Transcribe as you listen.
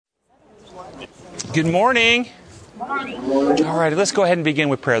Good morning. Morning. All right, let's go ahead and begin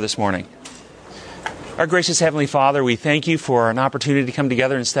with prayer this morning. Our gracious Heavenly Father, we thank you for an opportunity to come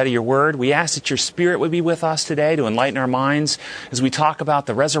together and study your word. We ask that your Spirit would be with us today to enlighten our minds as we talk about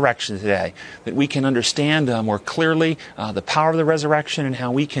the resurrection today, that we can understand more clearly the power of the resurrection and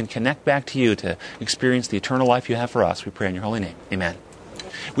how we can connect back to you to experience the eternal life you have for us. We pray in your holy name. Amen.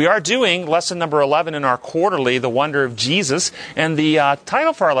 We are doing lesson number 11 in our quarterly, The Wonder of Jesus, and the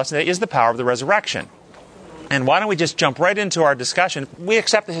title for our lesson today is The Power of the Resurrection. And why don't we just jump right into our discussion? We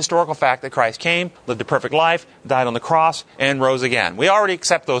accept the historical fact that Christ came, lived a perfect life, died on the cross, and rose again. We already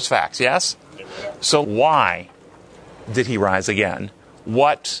accept those facts, yes? So why did he rise again?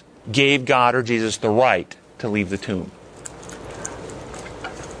 What gave God or Jesus the right to leave the tomb?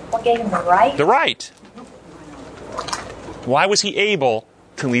 What gave him the right? The right. Why was he able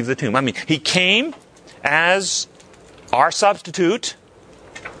to leave the tomb? I mean, he came as our substitute.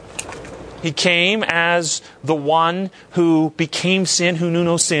 He came as the one who became sin, who knew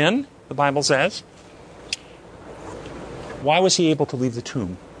no sin, the Bible says. Why was he able to leave the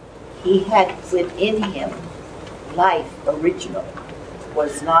tomb? He had within him life original,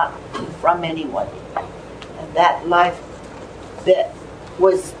 was not from anyone. And that life that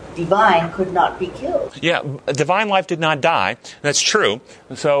was divine could not be killed. Yeah, divine life did not die. That's true.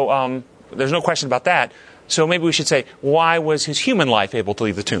 So there's no question about that. So maybe we should say, why was his human life able to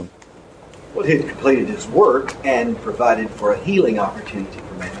leave the tomb? Well, he had completed his work and provided for a healing opportunity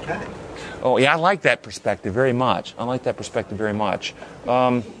for mankind. Oh, yeah, I like that perspective very much. What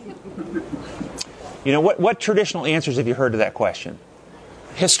traditional answers have you heard to that question?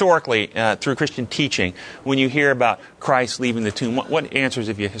 Historically, through Christian teaching, when you hear about Christ leaving the tomb, what answers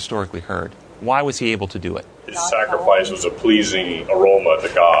have you historically heard? Why was he able to do it? His sacrifice was a pleasing aroma to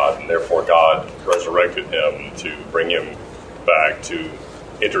God, and therefore God resurrected him to bring him back to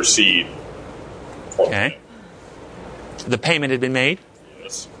intercede for him. The payment had been made?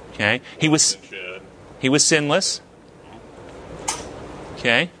 Yes. Okay. He was sinless?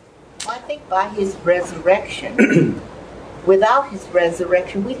 Okay. I think by his resurrection, without his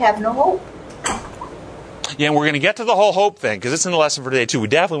resurrection, we'd have no hope. Yeah, and we're going to get to the whole hope thing, because it's in the lesson for today, too. We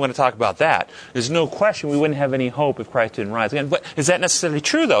definitely want to talk about that. There's no question we wouldn't have any hope if Christ didn't rise again. But is that necessarily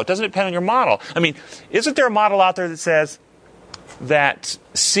true, though? It doesn't depend on your model. I mean, isn't there a model out there that says that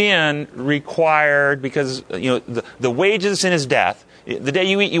sin required, because the wages of sin is death. The day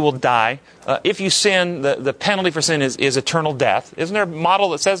you eat, you will die. If you sin, the penalty for sin is eternal death. Isn't there a model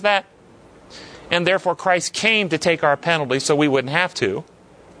that says that? And therefore, Christ came to take our penalty so we wouldn't have to.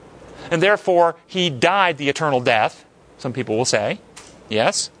 And therefore, he died the eternal death, some people will say.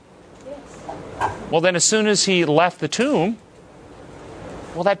 Yes? Well, then as soon as he left the tomb,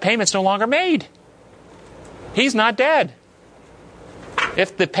 well, that payment's no longer made. He's not dead.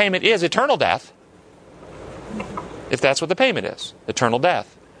 If the payment is eternal death, if that's what the payment is, eternal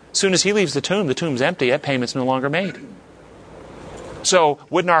death. As soon as he leaves the tomb's empty, that payment's no longer made. So,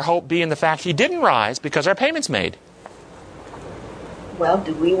 wouldn't our hope be in the fact he didn't rise because our payment's made? Well,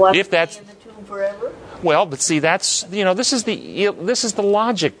 do we want to be in the tomb forever? Well, but see, this is the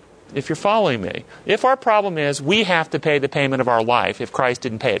logic, if you're following me. If our problem is we have to pay the payment of our life if Christ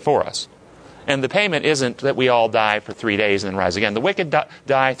didn't pay it for us, and the payment isn't that we all die for 3 days and then rise again. The wicked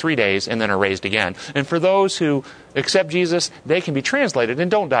die 3 days and then are raised again. And for those who accept Jesus, they can be translated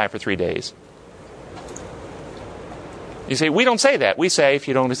and don't die for 3 days. You say, we don't say that. We say, if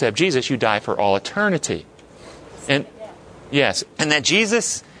you don't accept Jesus, you die for all eternity. And yes, and that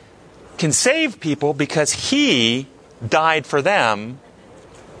Jesus can save people because he died for them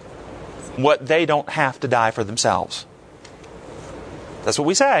what they don't have to die for themselves. That's what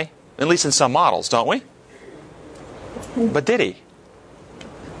we say. At least in some models, don't we? But did he?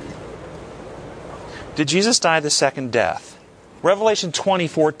 Did Jesus die the second death? Revelation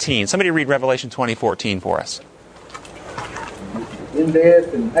 20:14. Somebody read Revelation 20:14 for us. In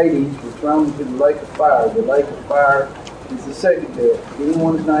death and Hades were thrown into the lake of fire. The lake of fire is the second death.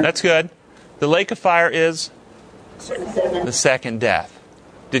 Anyone's name? That's good. The lake of fire is the second death.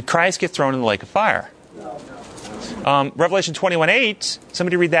 Did Christ get thrown in the lake of fire? Revelation 21:8.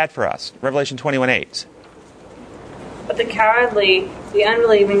 Somebody read that for us. Revelation 21:8. But the cowardly, the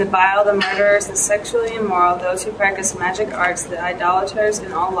unbelieving, the vile, the murderers, the sexually immoral, those who practice magic arts, the idolaters,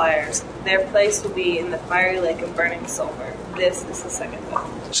 and all liars, their place will be in the fiery lake of burning sulfur. This is the second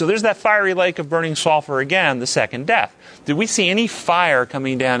death. So there's that fiery lake of burning sulfur again, the second death. Did we see any fire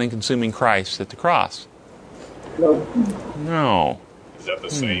coming down and consuming Christ at the cross? No. Is that the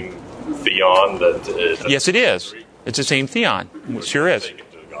same theon that... Yes, it is. It's the same theon. It sure is. Taken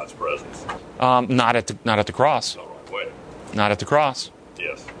to God's presence. Not at the cross. No, wrong way. Not at the cross.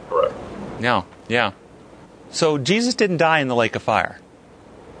 Yes, correct. No, yeah. So Jesus didn't die in the lake of fire.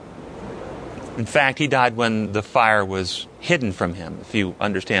 In fact, he died when the fire was hidden from him, if you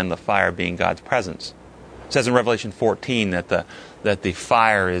understand the fire being God's presence. It says in Revelation 14 that the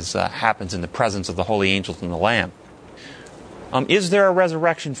fire happens in the presence of the holy angels and the Lamb. Is there a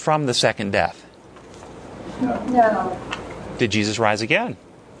resurrection from the second death? No. Did Jesus rise again?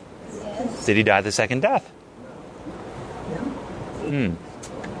 Yes. Did he die the second death?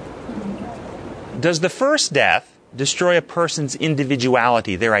 Does the first death destroy a person's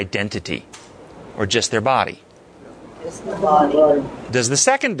individuality, their identity, or just their body? Just the body. Does the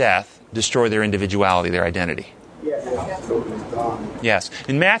second death destroy their individuality, their identity? Yes.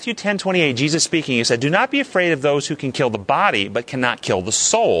 In Matthew 10:28, Jesus speaking, he said, "Do not be afraid of those who can kill the body, but cannot kill the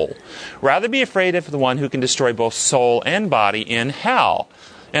soul. Rather be afraid of the one who can destroy both soul and body in hell."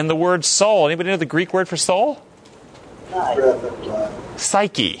 And the word soul, anybody know the Greek word for soul?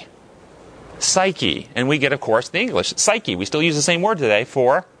 Psyche. Psyche. And we get, of course, the English, psyche. We still use the same word today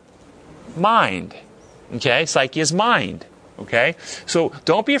for mind. Okay? Psyche is mind. Okay? So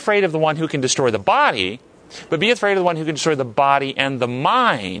don't be afraid of the one who can destroy the body, but be afraid of the one who can destroy the body and the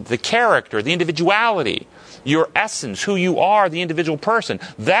mind, the character, the individuality, your essence, who you are, the individual person.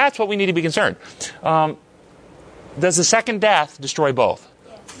 That's what we need to be concerned. Does the second death destroy both?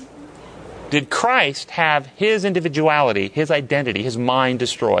 Did Christ have his individuality, his identity, his mind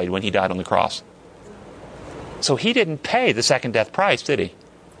destroyed when he died on the cross? So he didn't pay the second death price, did he?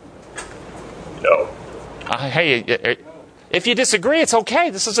 No. Hey, if you disagree, it's okay.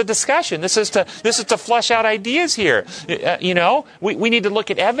 This is a discussion. This is to flesh out ideas here. We need to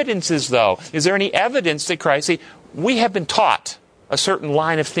look at evidences, though. Is there any evidence that Christ... See, we have been taught a certain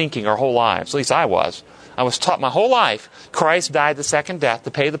line of thinking our whole lives. At least I was. I was taught my whole life, Christ died the second death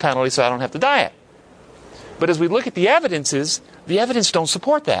to pay the penalty so I don't have to die it. But as we look at the evidence don't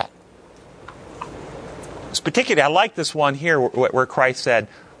support that. Particularly, I like this one here where Christ said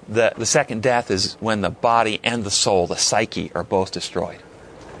the second death is when the body and the soul, the psyche, are both destroyed.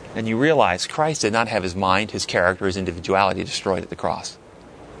 And you realize Christ did not have his mind, his character, his individuality destroyed at the cross.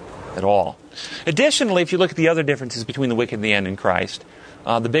 At all. Additionally, if you look at the other differences between the wicked and the end in Christ,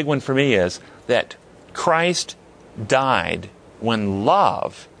 the big one for me is that Christ died when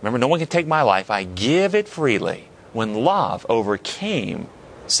love, remember, no one can take my life, I give it freely, when love overcame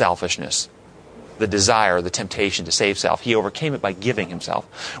selfishness, the desire, the temptation to save self. He overcame it by giving himself.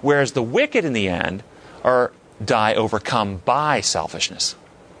 Whereas the wicked in the end die overcome by selfishness.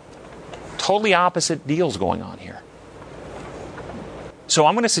 Totally opposite deals going on here. So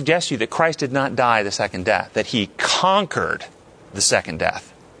I'm going to suggest to you that Christ did not die the second death, that he conquered the second death.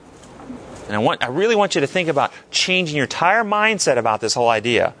 And I really want you to think about changing your entire mindset about this whole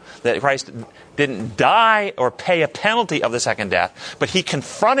idea that Christ didn't die or pay a penalty of the second death, but he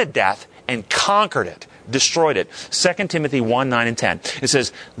confronted death and conquered it, destroyed it. 2 Timothy 1, 9 and 10. It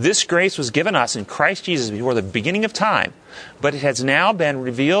says, "This grace was given us in Christ Jesus before the beginning of time, but it has now been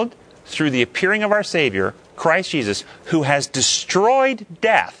revealed through the appearing of our Savior, Christ Jesus, who has destroyed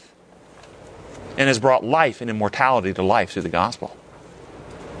death and has brought life and immortality to life through the gospel."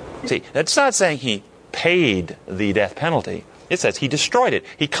 See, that's not saying he paid the death penalty. It says he destroyed it.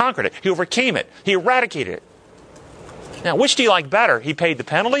 He conquered it. He overcame it. He eradicated it. Now, which do you like better? He paid the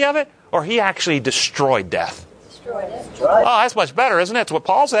penalty of it, or he actually destroyed death? Destroyed it. Right. Oh, that's much better, isn't it? That's what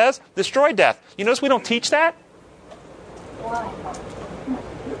Paul says. Destroyed death. You notice we don't teach that? Why?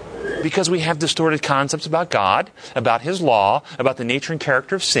 Because we have distorted concepts about God, about his law, about the nature and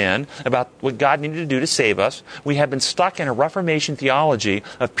character of sin, about what God needed to do to save us. We have been stuck in a Reformation theology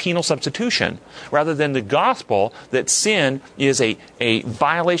of penal substitution, rather than the gospel that sin is a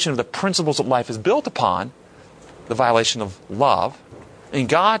violation of the principles that life is built upon, the violation of love, and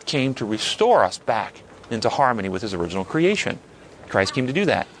God came to restore us back into harmony with his original creation. Christ came to do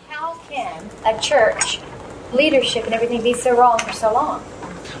that. How can a church leadership and everything be so wrong for so long?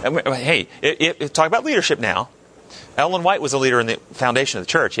 Hey, talk about leadership now. Ellen White was a leader in the foundation of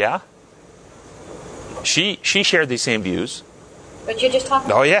the church, yeah? She shared these same views. But you're just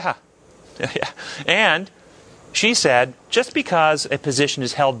talking... Oh, yeah. Yeah. And she said, just because a position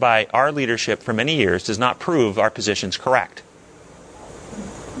is held by our leadership for many years does not prove our position's correct.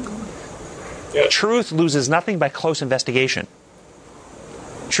 Yeah. Truth loses nothing by close investigation.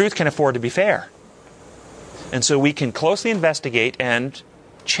 Truth can afford to be fair. And so we can closely investigate and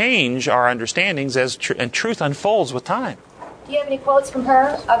change our understandings and truth unfolds with time. Do you have any quotes from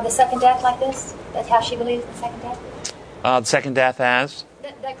her of the second death like this? That's how she believes in the second death? The second death as?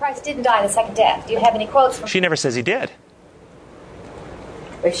 That Christ didn't die the second death. Do you have any quotes from She never says he did.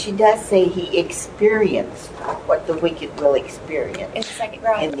 But she does say he experienced what the wicked will experience In the second,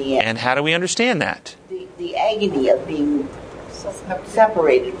 right. in the end. And how do we understand that? The agony of being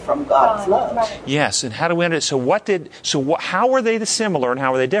separated from God's love. Right. Yes, and how do we understand? How were they similar and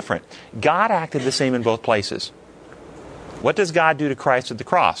how were they different? God acted the same in both places. What does God do to Christ at the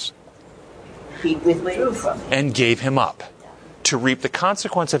cross? He withdrew from him. And gave him up to reap the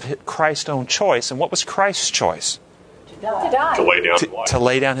consequence of Christ's own choice. And what was Christ's choice? To die. To die. To lay down his life. To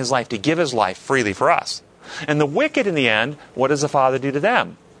lay down his life, to give his life freely for us. And the wicked in the end, what does the Father do to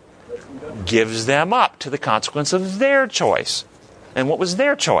them? Gives them up to the consequence of their choice. And what was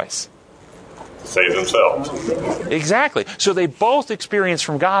their choice? Save themselves. Exactly. So they both experience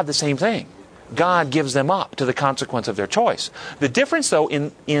from God the same thing. God gives them up to the consequence of their choice. The difference, though,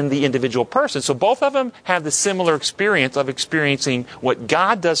 in the individual person, so both of them have the similar experience of experiencing what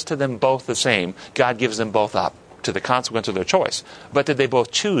God does to them both the same. God gives them both up to the consequence of their choice. But did they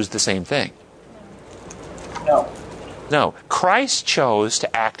both choose the same thing? No. No. Christ chose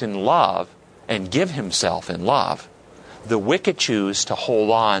to act in love and give himself in love. The wicked choose to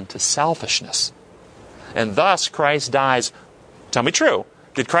hold on to selfishness. And thus Christ dies. Tell me true.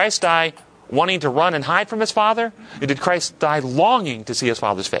 Did Christ die wanting to run and hide from his Father? Or did Christ die longing to see his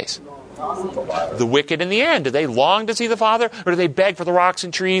Father's face? The wicked in the end, do they long to see the Father? Or do they beg for the rocks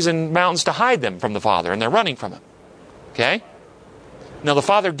and trees and mountains to hide them from the Father and they're running from him? Okay? Now the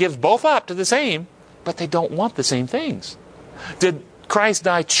Father gives both up to the same, but they don't want the same things. Did Christ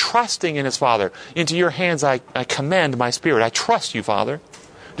die trusting in his Father? Into your hands I commend my spirit. I trust you, Father.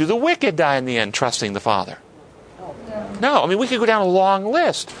 Do the wicked die in the end trusting the Father? No. I mean, we could go down a long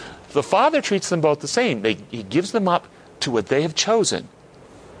list. The Father treats them both the same. He gives them up to what they have chosen.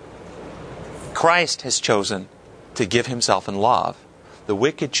 Christ has chosen to give himself in love. The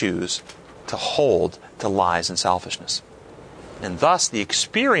wicked choose to hold to lies and selfishness. And thus, the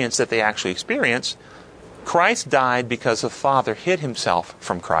experience that they actually experience, Christ died because the Father hid himself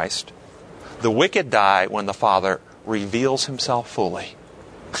from Christ. The wicked die when the Father reveals himself fully.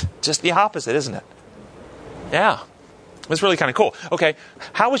 Just the opposite, isn't it? Yeah. It's really kind of cool. Okay,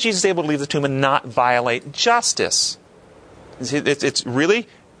 how was Jesus able to leave the tomb and not violate justice? It's really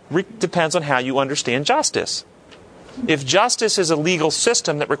depends on how you understand justice. If justice is a legal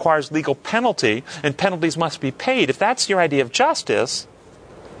system that requires legal penalty, and penalties must be paid, if that's your idea of justice,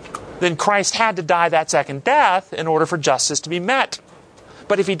 then Christ had to die that second death in order for justice to be met.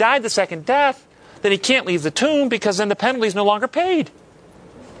 But if he died the second death, then he can't leave the tomb because then the penalty is no longer paid.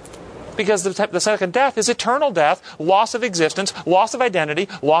 Because the second death is eternal death, loss of existence, loss of identity,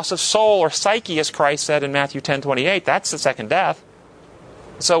 loss of soul or psyche, as Christ said in Matthew 10:28. That's the second death.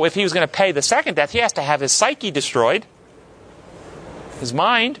 So if he was going to pay the second death, he has to have his psyche destroyed, his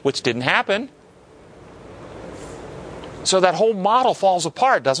mind, which didn't happen. So that whole model falls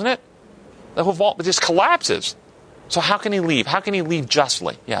apart, doesn't it? The whole vault just collapses. So how can he leave? How can he leave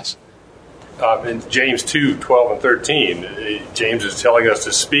justly? Yes. In James 2:12 and 13, James is telling us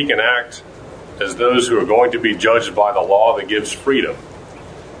to speak and act as those who are going to be judged by the law that gives freedom.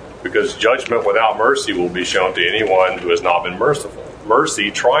 Because judgment without mercy will be shown to anyone who has not been merciful. Mercy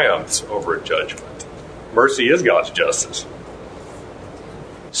triumphs over judgment. Mercy is God's justice.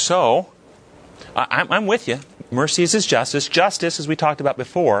 So, I'm with you. Mercy is his justice. Justice, as we talked about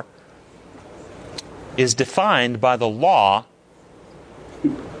before, is defined by the law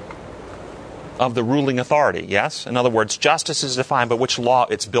of the ruling authority, yes? In other words, justice is defined by which law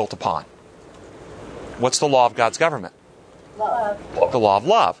it's built upon. What's the law of God's government? Love. The law of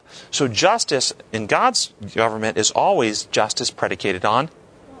love. So justice in God's government is always justice predicated on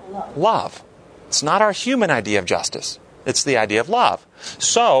love. It's not our human idea of justice. It's the idea of love.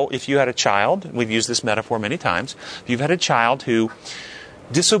 So, if you had a child, we've used this metaphor many times, if you've had a child who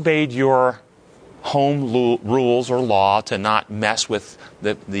disobeyed your home rules or law to not mess with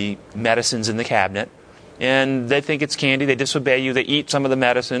the medicines in the cabinet, and they think it's candy, they disobey you, they eat some of the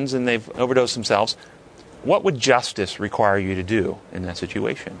medicines, and they've overdosed themselves, what would justice require you to do in that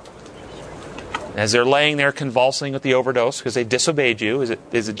situation? As they're laying there convulsing with the overdose because they disobeyed you, is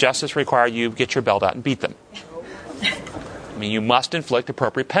it justice require you get your belt out and beat them? I mean, you must inflict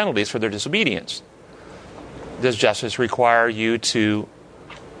appropriate penalties for their disobedience. Does justice require you to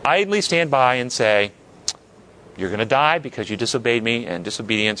idly stand by and say, you're going to die because you disobeyed me, and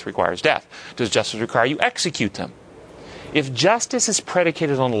disobedience requires death? Does justice require you execute them? If justice is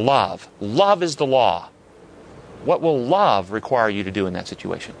predicated on love, love is the law, what will love require you to do in that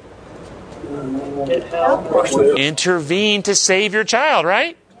situation? Intervene to save your child,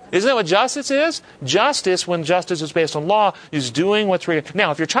 right? Isn't that what justice is? Justice, when justice is based on law, is doing what's real.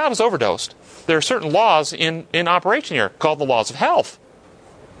 Now, if your child is overdosed, there are certain laws in operation here called the laws of health.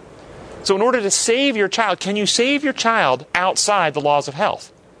 So in order to save your child, can you save your child outside the laws of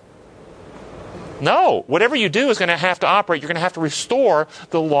health? No. Whatever you do is going to have to operate. You're going to have to restore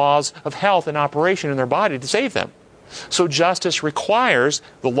the laws of health in operation in their body to save them. So justice requires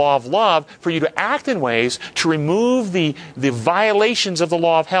the law of love for you to act in ways to remove the violations of the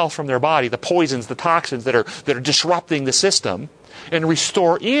law of health from their body, the poisons, the toxins that are disrupting the system, and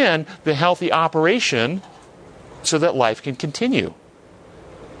restore in the healthy operation so that life can continue.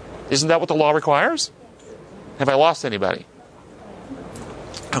 Isn't that what the law requires? Have I lost anybody?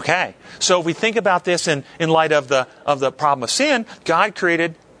 Okay. So if we think about this in light of the problem of sin, God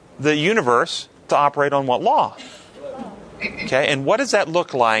created the universe to operate on what law? Okay, and what does that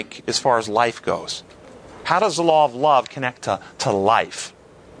look like as far as life goes? How does the law of love connect to life?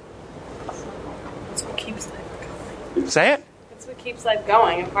 It's what keeps life going. Say it. It's what keeps life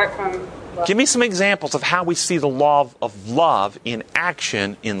going, apart from love. Give me some examples of how we see the law of love in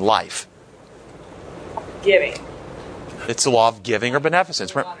action in life. Giving. It's the law of giving or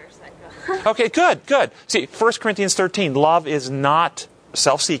beneficence. Water cycle. Okay, good. See, 1 Corinthians 13, love is not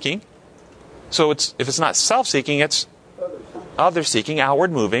self-seeking. So if it's not self-seeking, it's other-seeking,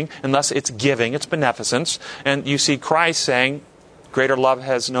 outward-moving, and thus it's giving, it's beneficence. And you see Christ saying, greater love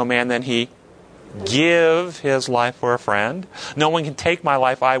has no man than he give his life for a friend. No one can take my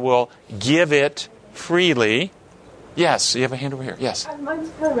life, I will give it freely. Yes, you have a hand over here. Yes.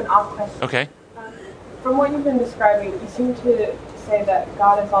 Mine's kind of an off question. Okay. From what you've been describing, you seem to say that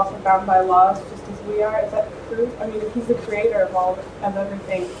God is also bound by laws just as we are. Is that true? I mean, if he's the creator of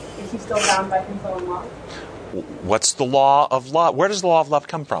everything, is he still bound by his own law? What's the law of love? Where does the law of love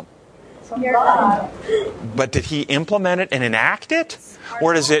come from? God. But did he implement it and enact it?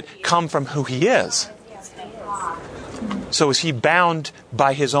 Or does it come from who he is? So is he bound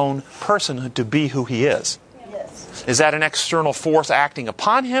by his own personhood to be who he is? Yes. Is that an external force acting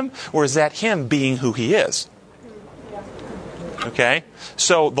upon him? Or is that him being who he is? Okay?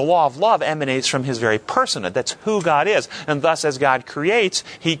 So the law of love emanates from his very personhood. That's who God is. And thus, as God creates,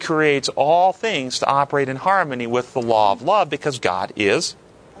 he creates all things to operate in harmony with the law of love because God is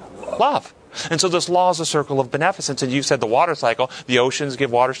love. And so this law is a circle of beneficence. And you said the water cycle. The oceans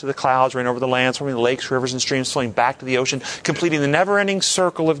give waters to the clouds, rain over the land, swimming the lakes, rivers, and streams flowing back to the ocean, completing the never-ending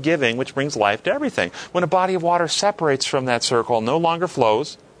circle of giving, which brings life to everything. When a body of water separates from that circle, no longer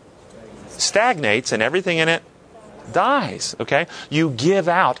flows, stagnates, and everything in it dies. Okay? You give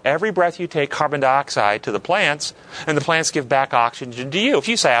out, every breath you take, carbon dioxide to the plants, and the plants give back oxygen to you. If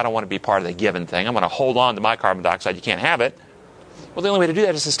you say, I don't want to be part of the given thing, I'm going to hold on to my carbon dioxide, you can't have it. Well, the only way to do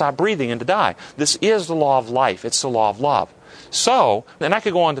that is to stop breathing and to die. This is the law of life. It's the law of love. So, and I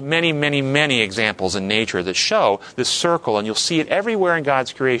could go on to many, many, many examples in nature that show this circle, and you'll see it everywhere in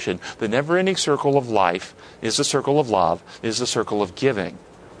God's creation. The never-ending circle of life is the circle of love, is the circle of giving.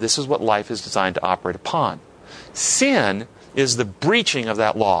 This is what life is designed to operate upon. Sin is the breaching of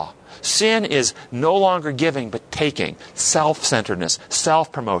that law. Sin is no longer giving but taking. Self-centeredness,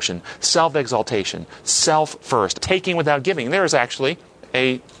 self-promotion, self-exaltation, self-first. Taking without giving. There is actually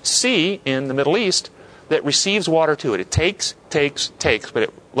a sea in the Middle East that receives water to it. It takes, but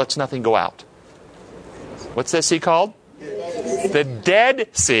it lets nothing go out. What's that sea called? The Dead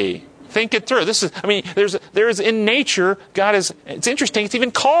Sea. Think it through. This is, I mean, there is in nature, God is, it's interesting, it's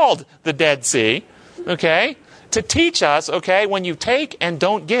even called the Dead Sea. Okay? To teach us, okay, when you take and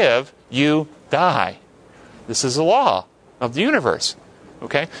don't give, you die. This is the law of the universe.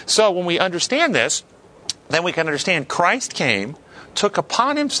 Okay? So when we understand this, then we can understand Christ came, took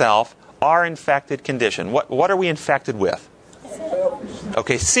upon himself our infected condition. What are we infected with?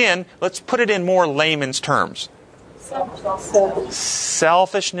 Okay, sin, let's put it in more layman's terms.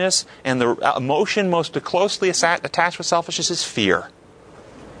 Selfishness, and the emotion most closely attached with selfishness is fear.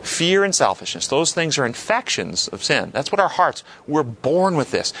 Fear and selfishness. Those things are infections of sin. That's what our hearts, we're born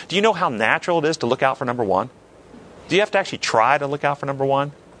with this. Do you know how natural it is to look out for number one? Do you have to actually try to look out for number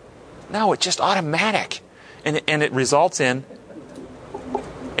one? No, it's just automatic. And it results in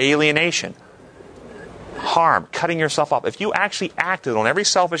alienation, harm, cutting yourself off. If you actually acted on every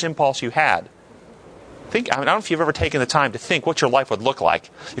selfish impulse you had, I don't know if you've ever taken the time to think what your life would look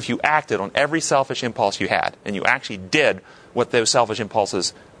like if you acted on every selfish impulse you had and you actually did what those selfish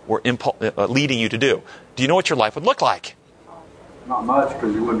impulses were leading you to do. Do you know what your life would look like? Not much,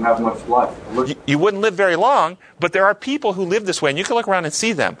 because you wouldn't have much life. You wouldn't live very long, but there are people who live this way, and you can look around and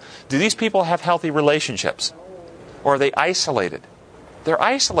see them. Do these people have healthy relationships? Or are they isolated? They're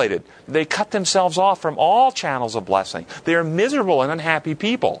isolated. They cut themselves off from all channels of blessing. They are miserable and unhappy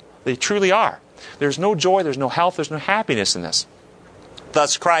people. They truly are. There's no joy, there's no health, there's no happiness in this.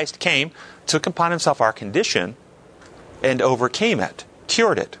 Thus Christ came, took upon himself our condition, and overcame it,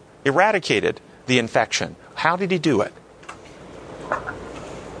 cured it, eradicated the infection. How did he do it?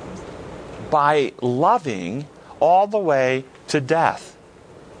 By loving all the way to death.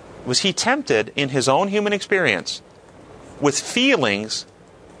 Was he tempted in his own human experience with feelings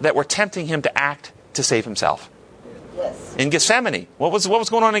that were tempting him to act to save himself? Yes. In Gethsemane, what was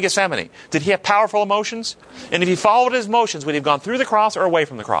going on in Gethsemane? Did he have powerful emotions? And if he followed his emotions, would he have gone through the cross or away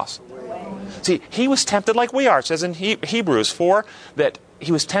from the cross? See, he was tempted like we are. It says in Hebrews 4 that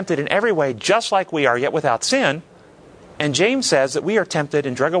he was tempted in every way just like we are, yet without sin. And James says that we are tempted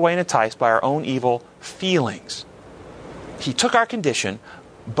and dragged away and enticed by our own evil feelings. He took our condition,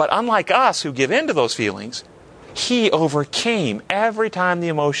 but unlike us who give in to those feelings, he overcame every time the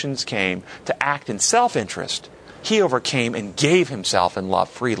emotions came to act in self-interest. He overcame and gave himself in love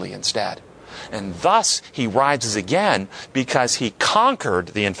freely instead. And thus he rises again because he conquered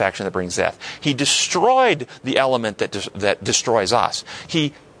the infection that brings death. He destroyed the element that destroys us.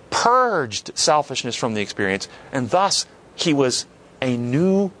 He purged selfishness from the experience, and thus he was a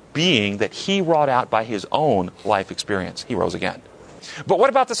new being that he wrought out by his own life experience. He rose again. But what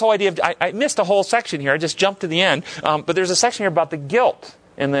about this whole idea of, I missed a whole section here, I just jumped to the end, but there's a section here about the guilt.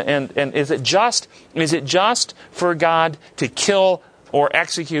 And is it just for God to kill or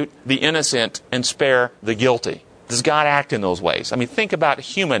execute the innocent and spare the guilty? Does God act in those ways? I mean, think about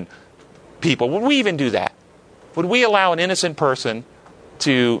human people. Would we even do that? Would we allow an innocent person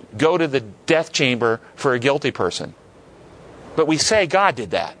to go to the death chamber for a guilty person? But we say God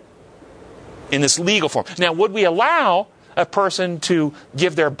did that in this legal form. Now, would we allow a person to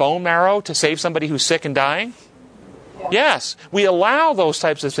give their bone marrow to save somebody who's sick and dying? Yes. We allow those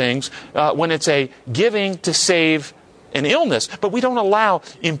types of things when it's a giving to save an illness, but we don't allow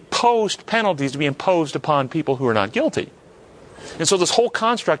imposed penalties to be imposed upon people who are not guilty. And so this whole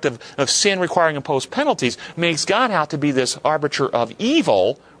construct of sin requiring imposed penalties makes God out to be this arbiter of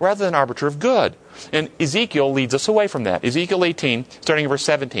evil rather than arbiter of good. And Ezekiel leads us away from that. Ezekiel 18, starting in verse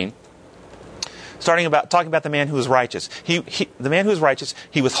 17, talking about the man who is righteous. The man who is righteous,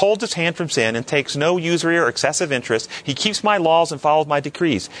 he withholds his hand from sin and takes no usury or excessive interest. He keeps my laws and follows my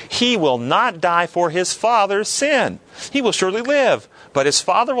decrees. He will not die for his father's sin. He will surely live. But his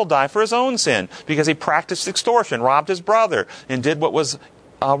father will die for his own sin, because he practiced extortion, robbed his brother, and did what was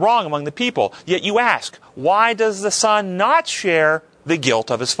wrong among the people. Yet you ask, why does the son not share the guilt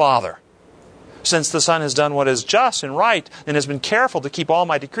of his father? Since the son has done what is just and right, and has been careful to keep all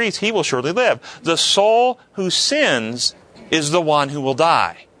my decrees, he will surely live. The soul who sins is the one who will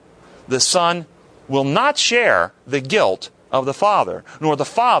die. The son will not share the guilt of the father, nor the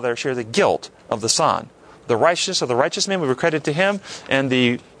father share the guilt of the son. The righteousness of the righteous man will be credited to him, and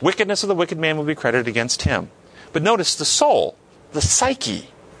the wickedness of the wicked man will be credited against him. But notice the soul, the psyche.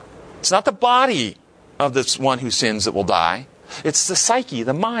 It's not the body of this one who sins that will die. It's the psyche,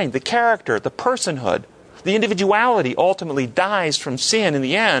 the mind, the character, the personhood. The individuality ultimately dies from sin in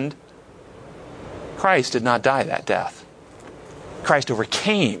the end. Christ did not die that death. Christ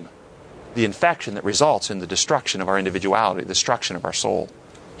overcame the infection that results in the destruction of our individuality, the destruction of our soul.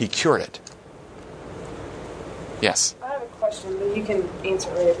 He cured it. Yes? I have a question, but you can answer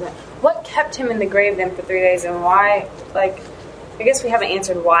it. What kept him in the grave then for 3 days, and why, I guess we haven't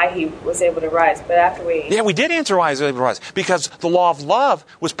answered why he was able to rise, but after we... Yeah, we did answer why he was able to rise. Because the law of love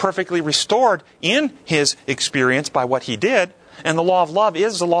was perfectly restored in his experience by what he did, and the law of love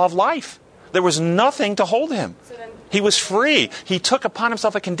is the law of life. There was nothing to hold him. He was free. He took upon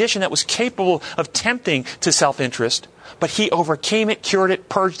himself a condition that was capable of tempting to self-interest, but he overcame it, cured it,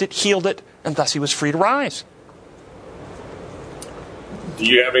 purged it, healed it, and thus he was free to rise. Do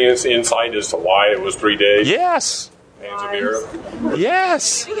you have any insight as to why it was 3 days? Yes.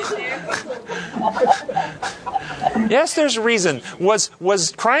 Yes. Yes, there's a reason.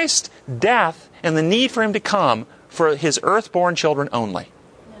 Was Christ's death and the need for him to come for his earthborn children only?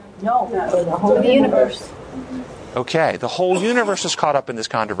 No, for the whole universe. Okay, the whole universe is caught up in this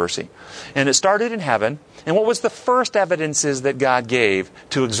controversy. And it started in heaven. And what was the first evidences that God gave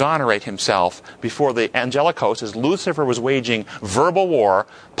to exonerate himself before the angelic host, as Lucifer was waging verbal war?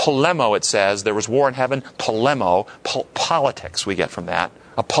 Polemo, it says. There was war in heaven. Polemo. Politics we get from that.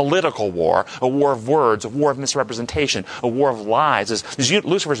 A political war. A war of words. A war of misrepresentation. A war of lies. As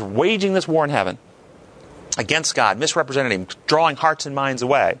Lucifer's waging this war in heaven against God, misrepresenting him, drawing hearts and minds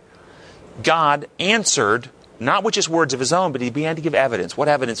away, God answered, not with just words of his own, but he began to give evidence. What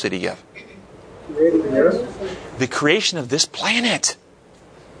evidence did he give? Creating the earth. The creation of this planet.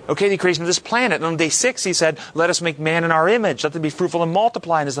 Okay, the creation of this planet. And on day 6, he said, let us make man in our image. Let them be fruitful and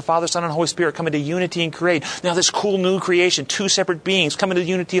multiply. And as the Father, Son, and Holy Spirit come into unity and create. Now this cool new creation, 2 separate beings come into the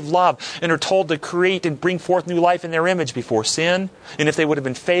unity of love and are told to create and bring forth new life in their image before sin. And if they would have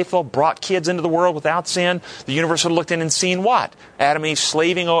been faithful, brought kids into the world without sin, the universe would have looked in and seen what? Adam and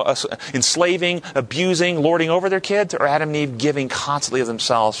Eve enslaving, abusing, lording over their kids, or Adam and Eve giving constantly of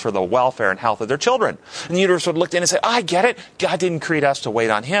themselves for the welfare and health of their children. And the universe would have looked in and said, I get it. God didn't create us to wait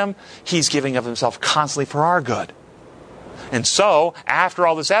on Him. He's giving of Himself constantly for our good. And so, after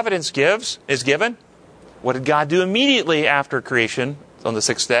all this evidence is given, what did God do immediately after creation on the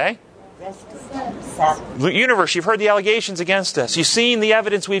 6th day? The universe, you've heard the allegations against us. You've seen the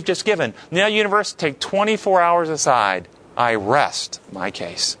evidence we've just given. Now, universe, take 24 hours aside. I rest my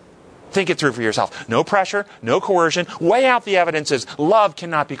case. Think it through for yourself. No pressure, no coercion. Weigh out the evidences. Love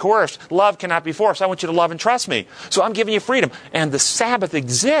cannot be coerced. Love cannot be forced. I want you to love and trust me. So I'm giving you freedom. And the Sabbath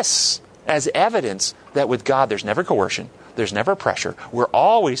exists as evidence that with God there's never coercion. There's never pressure. We're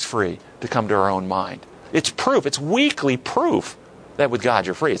always free to come to our own mind. It's proof. It's weekly proof that with God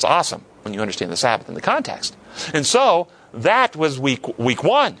you're free. It's awesome when you understand the Sabbath in the context. And so that was week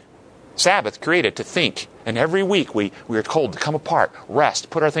 1. Sabbath created to think. And every week we are told to come apart,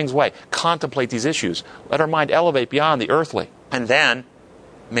 rest, put our things away, contemplate these issues, let our mind elevate beyond the earthly. And then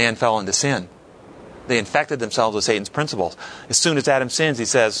man fell into sin. They infected themselves with Satan's principles. As soon as Adam sins, he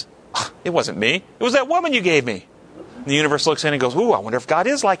says, it wasn't me. It was that woman you gave me. And the universe looks in and goes, ooh, I wonder if God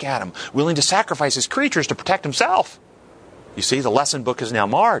is like Adam, willing to sacrifice his creatures to protect himself. You see, the lesson book is now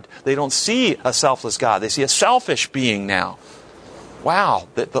marred. They don't see a selfless God. They see a selfish being now. Wow,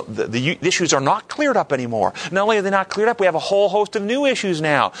 the issues are not cleared up anymore. Not only are they not cleared up, we have a whole host of new issues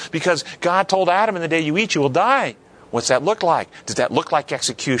now. Because God told Adam, in the day you eat, you will die. What's that look like? Does that look like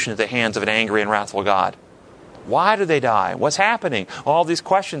execution at the hands of an angry and wrathful God? Why do they die? What's happening? All these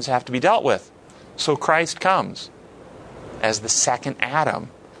questions have to be dealt with. So Christ comes as the second Adam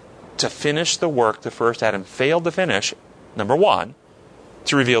to finish the work the first Adam failed to finish. Number 1,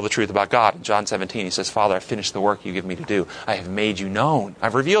 to reveal the truth about God. In John 17, he says, Father, I've finished the work you give me to do. I have made you known.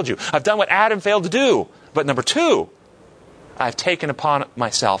 I've revealed you. I've done what Adam failed to do. But number 2, I've taken upon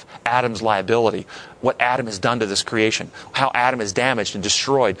myself Adam's liability. What Adam has done to this creation. How Adam has damaged and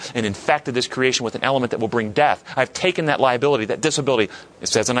destroyed and infected this creation with an element that will bring death. I've taken that liability, that disability. It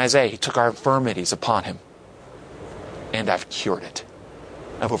says in Isaiah, he took our infirmities upon him. And I've cured it.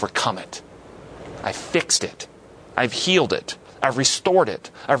 I've overcome it. I've fixed it. I've healed it. I've restored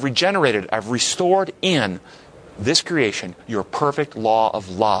it. I've regenerated it. I've restored in this creation your perfect law of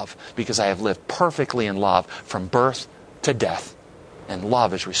love, because I have lived perfectly in love from birth to death. And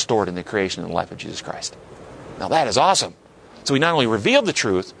love is restored in the creation and the life of Jesus Christ. Now that is awesome. So he not only revealed the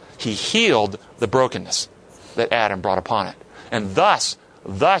truth, he healed the brokenness that Adam brought upon it. And thus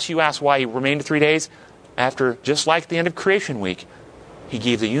you ask why he remained 3 days? After, just like the end of creation week, he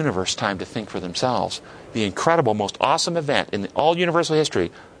gave the universe time to think for themselves. The incredible, most awesome event in all universal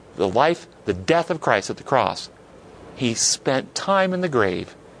history, the life, the death of Christ at the cross. He spent time in the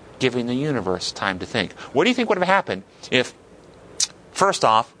grave giving the universe time to think. What do you think would have happened if, first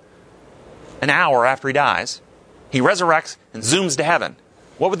off, an hour after he dies, he resurrects and zooms to heaven?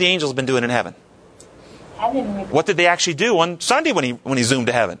 What would the angels have been doing in heaven? What did they actually do on Sunday when he zoomed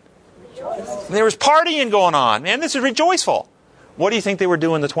to heaven? There was partying going on. Man, this is rejoiceful. What do you think they were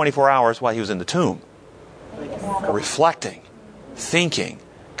doing the 24 hours while he was in the tomb? Reflecting, thinking,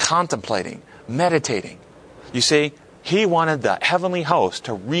 contemplating, meditating. You see, he wanted the heavenly host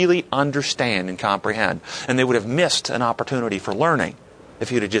to really understand and comprehend. And they would have missed an opportunity for learning if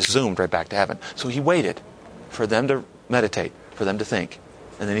he would have just zoomed right back to heaven. So he waited for them to meditate, for them to think.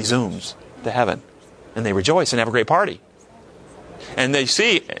 And then he zooms to heaven. And they rejoice and have a great party. And they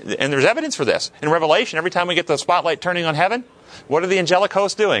see, and there's evidence for this. In Revelation, every time we get the spotlight turning on heaven, what are the angelic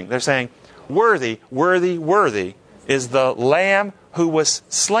hosts doing? They're saying, worthy, worthy, worthy is the Lamb who was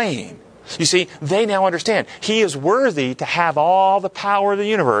slain. You see, they now understand. He is worthy to have all the power of the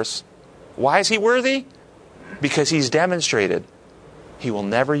universe. Why is he worthy? Because he's demonstrated he will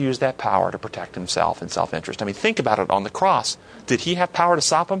never use that power to protect himself in self-interest. I mean, think about it on the cross. Did he have power to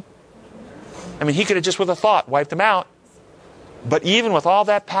stop him? I mean, he could have just with a thought wiped him out. But even with all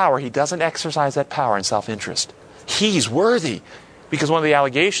that power, he doesn't exercise that power in self-interest. He's worthy. Because one of the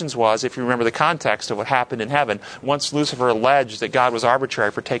allegations was, if you remember the context of what happened in heaven, once Lucifer alleged that God was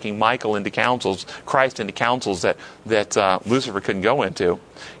arbitrary for taking Michael into councils, Christ into councils that Lucifer couldn't go into,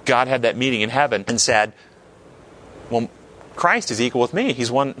 God had that meeting in heaven and said, well, Christ is equal with me. He's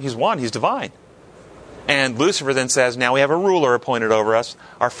divine. And Lucifer then says, now we have a ruler appointed over us.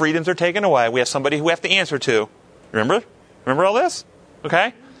 Our freedoms are taken away. We have somebody who we have to answer to. Remember all this?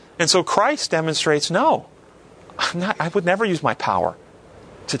 Okay? And so Christ demonstrates, no, I would never use my power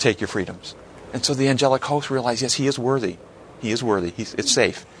to take your freedoms. And so the angelic host realize, yes, he is worthy. He is worthy. It's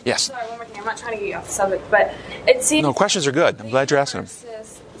safe. Yes? Sorry, one more thing. I'm not trying to get you off the subject, but it seems... No, questions are good. I'm glad you're asking them.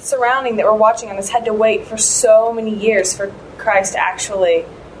 Surrounding that we're watching on this had to wait for so many years for Christ to actually,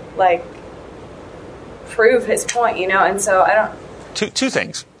 prove his point, and so I don't... Two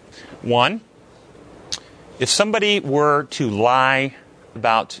things. One, if somebody were to lie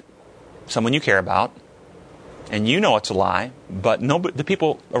about someone you care about, and you know it's a lie, but the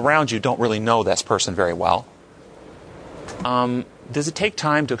people around you don't really know this person very well, does it take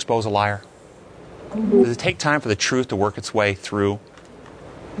time to expose a liar? Does it take time for the truth to work its way through?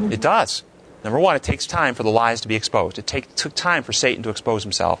 It does. Number one, it takes time for the lies to be exposed. It took time for Satan to expose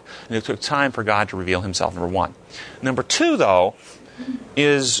himself, and it took time for God to reveal himself, number one. Number two, though,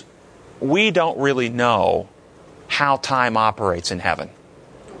 is we don't really know how time operates in heaven.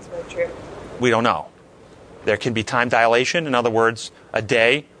 That's very true. We don't know. There can be time dilation. In other words, a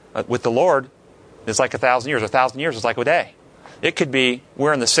day with the Lord is like 1,000 years. 1,000 years is like a day. It could be,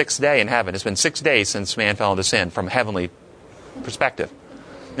 we're in the 6th day in heaven. It's been 6 days since man fell into sin from a heavenly perspective.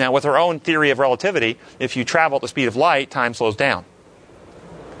 Now, with our own theory of relativity, if you travel at the speed of light, time slows down.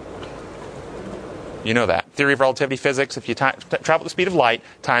 You know that. Theory of relativity, physics, if you travel at the speed of light,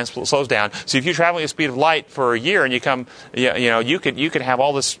 time slows down. So if you're traveling at the speed of light for a year and you come, you could have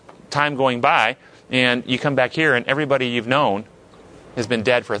all this time going by, and you come back here and everybody you've known has been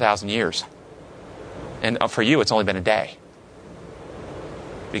dead for 1,000 years. And for you, it's only been a day.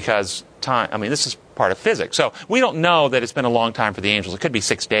 Because time, this is part of physics. So we don't know that it's been a long time for the angels. It could be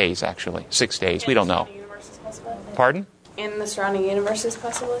 6 days, actually. 6 days. We don't know. Pardon? In the surrounding universes,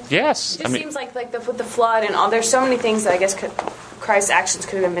 possibly? Yes. It just seems like with the flood and all, there's so many things that I guess Christ's actions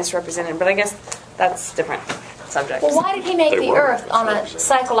could have been misrepresented. But I guess that's different subject. Well, why did he make the earth on a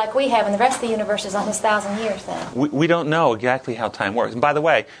cycle like we have and the rest of the universe is on his 1,000 years then? We don't know exactly how time works. And by the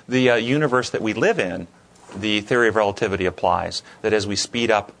way, the universe that we live in, the theory of relativity applies, that as we speed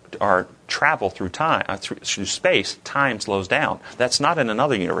up our travel through time, through space, time slows down. That's not in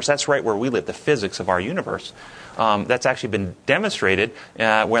another universe. That's right where we live, the physics of our universe. That's actually been demonstrated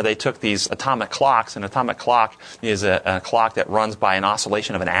where they took these atomic clocks. An atomic clock is a clock that runs by an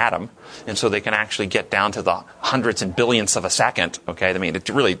oscillation of an atom. And so they can actually get down to the hundreds and billionths of a second. Okay, it's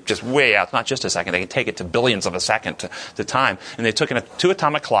really just way out. It's not just a second. They can take it to billions of a second to time. And they took 2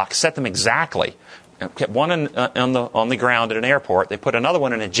 atomic clocks, set them exactly. Kept one on the ground at an airport. They put another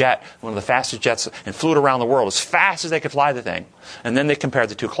one in a jet, one of the fastest jets, and flew it around the world as fast as they could fly the thing. And then they compared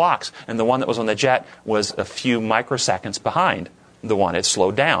the 2 clocks. And the one that was on the jet was a few microseconds behind the one. It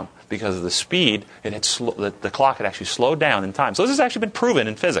slowed down because of the speed. The clock had actually slowed down in time. So this has actually been proven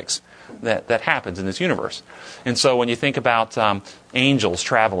in physics that happens in this universe. And so when you think about angels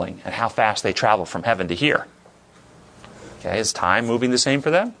traveling and how fast they travel from heaven to here, okay, is time moving the same for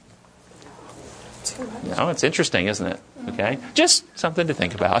them? It's interesting, isn't it? Okay, just something to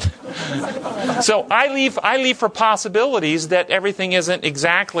think about. So I leave for possibilities that everything isn't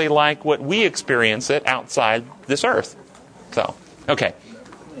exactly like what we experience it outside this earth. So, okay.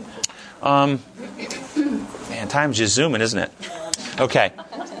 Man, time's just zooming, isn't it? Okay.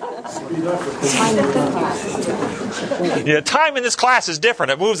 Yeah, time in this class is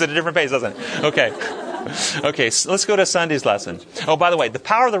different. It moves at a different pace, doesn't it? Okay, so let's go to Sunday's lesson. Oh, by the way, the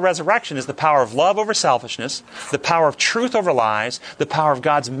power of the resurrection is the power of love over selfishness, the power of truth over lies, the power of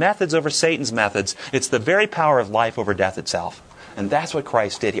God's methods over Satan's methods. It's the very power of life over death itself. And that's what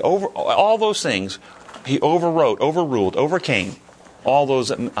Christ did. All those things, he overruled, overcame all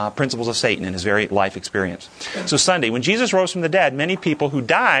those principles of Satan in his very life experience. So Sunday, when Jesus rose from the dead, many people who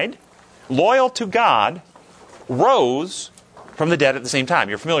died loyal to God rose from the dead at the same time.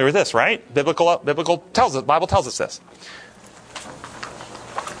 You're familiar with this, right? Biblical tells us, Bible tells us this.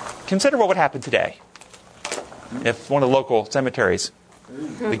 Consider what would happen today if one of the local cemeteries,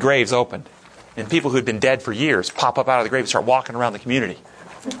 the graves opened, and people who'd been dead for years pop up out of the grave and start walking around the community.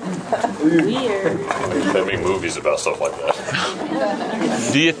 Weird. They make movies about stuff like that.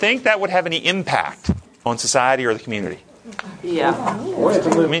 Do you think that would have any impact on society or the community?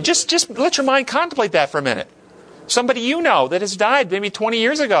 Yeah. Just let your mind contemplate that for a minute. Somebody you know that has died maybe 20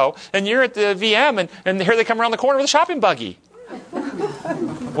 years ago, and you're at the VM, and here they come around the corner with a shopping buggy.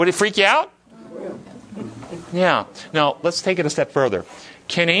 Would it freak you out? Yeah. Now, let's take it a step further.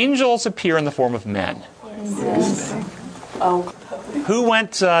 Can angels appear in the form of men? Yes. Oh. Who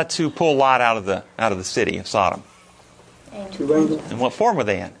went to pull Lot out of the city of Sodom? Angels. And what form were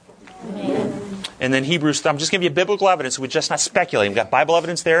they in? Man. And then Hebrews, I'm just giving you biblical evidence. We're just not speculating. We've got Bible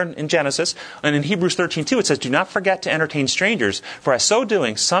evidence there in Genesis. And in Hebrews 13:2, it says, do not forget to entertain strangers, for by so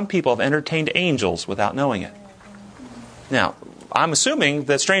doing, some people have entertained angels without knowing it. Now, I'm assuming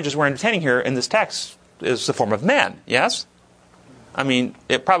that strangers we're entertaining here in this text is the form of men, yes? I mean,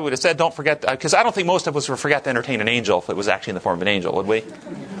 it probably would have said, don't forget, because I don't think most of us would forget to entertain an angel if it was actually in the form of an angel, would we?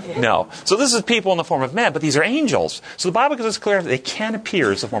 No. So this is people in the form of men, but these are angels. So the Bible gives us clear that they can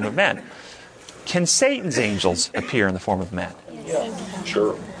appear as the form of men. Can Satan's angels appear in the form of men? Yeah,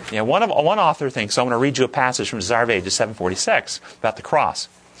 sure. Yeah, one author thinks, so I'm going to read you a passage from Desire of Ages 746 about the cross.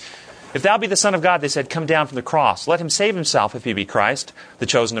 If thou be the Son of God, they said, come down from the cross. Let him save himself if he be Christ, the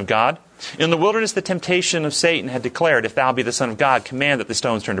chosen of God. In the wilderness, the temptation of Satan had declared, if thou be the Son of God, command that the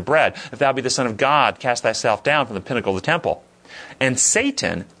stones turn to bread. If thou be the Son of God, cast thyself down from the pinnacle of the temple. And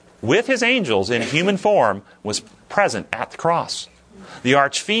Satan, with his angels in human form, was present at the cross. The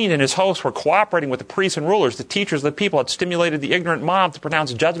archfiend and his hosts were cooperating with the priests and rulers. The teachers of the people had stimulated the ignorant mob to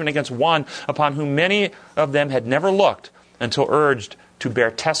pronounce judgment against one upon whom many of them had never looked until urged to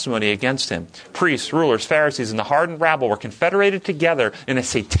bear testimony against him. Priests, rulers, Pharisees, and the hardened rabble were confederated together in a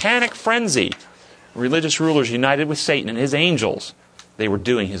satanic frenzy. Religious rulers united with Satan and his angels. They were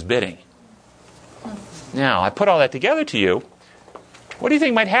doing his bidding. Now, I put all that together to you. What do you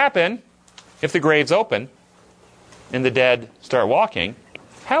think might happen if the grave's open and the dead start walking?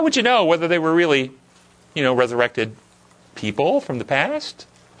 How would you know whether they were really, resurrected people from the past?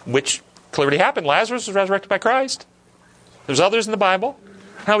 Which clearly happened. Lazarus was resurrected by Christ. There's others in the Bible.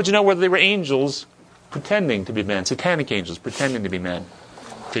 How would you know whether they were angels pretending to be men, satanic angels pretending to be men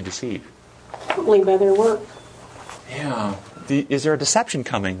to deceive? Probably by their work. Yeah. Is there a deception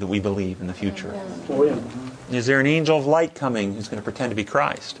coming that we believe in the future? Oh, yeah. Is there an angel of light coming who's going to pretend to be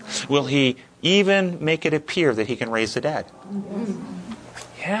Christ? Will he even make it appear that he can raise the dead?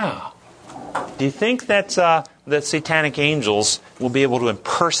 Yeah. Do you think that that satanic angels will be able to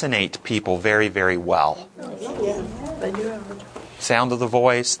impersonate people very, very well? Yeah, they do. Sound of the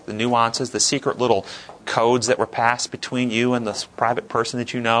voice, the nuances, the secret little codes that were passed between you and the private person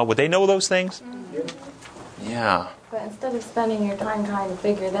that you know. Would they know those things? Yeah. But instead of spending your time trying to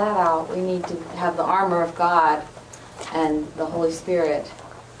figure that out, we need to have the armor of God and the Holy Spirit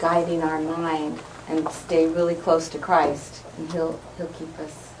guiding our mind and stay really close to Christ, and He'll keep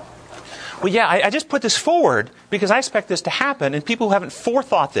us. Well, yeah, I just put this forward because I expect this to happen, and people who haven't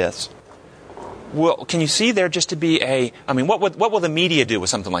forethought this, well, can you see there just to be what will the media do with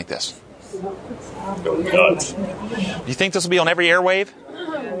something like this? Go nuts. Do you think this will be on every airwave?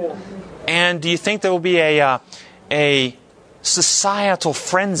 And do you think there will be a societal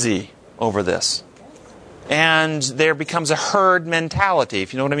frenzy over this? And there becomes a herd mentality,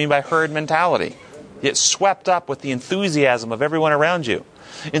 if you know what I mean by herd mentality. You get swept up with the enthusiasm of everyone around you.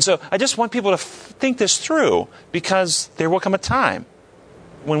 And so I just want people to think this through, because there will come a time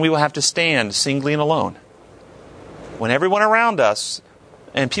when we will have to stand singly and alone. When everyone around us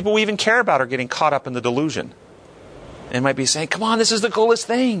and people we even care about are getting caught up in the delusion. And might be saying, come on, this is the coolest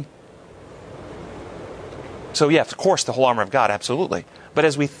thing. So yeah, of course, the whole armor of God, absolutely. But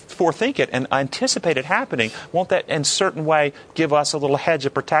as we forethink it and anticipate it happening, won't that in a certain way give us a little hedge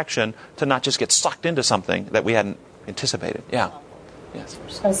of protection to not just get sucked into something that we hadn't anticipated? Yeah. Yes. I'm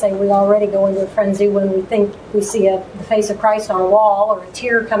just going to say we already go into a frenzy when we think we see the face of Christ on a wall or a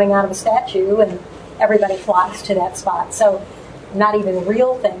tear coming out of a statue, and everybody flocks to that spot. So not even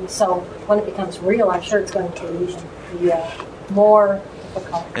real things. So when it becomes real, I'm sure it's going to be more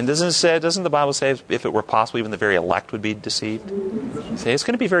difficult. And doesn't the Bible say if it were possible, even the very elect would be deceived? Say it's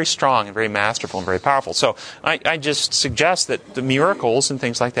going to be very strong and very masterful and very powerful. So I just suggest that the miracles and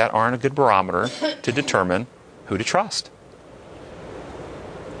things like that aren't a good barometer to determine who to trust.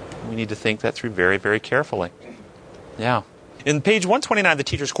 We need to think that through very, very carefully. Yeah. In page 129 of the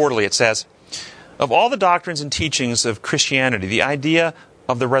Teacher's Quarterly, it says, of all the doctrines and teachings of Christianity, the idea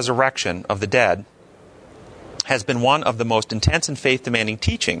of the resurrection of the dead has been one of the most intense and faith-demanding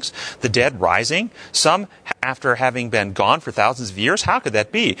teachings. The dead rising, some after having been gone for thousands of years. How could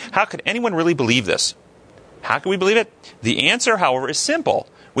that be? How could anyone really believe this? How can we believe it? The answer, however, is simple.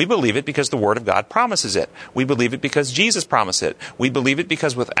 We believe it because the Word of God promises it. We believe it because Jesus promised it. We believe it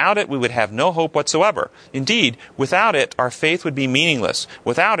because without it, we would have no hope whatsoever. Indeed, without it, our faith would be meaningless.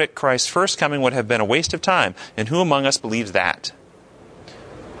 Without it, Christ's first coming would have been a waste of time. And who among us believes that?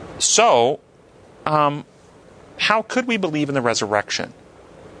 So, how could we believe in the resurrection?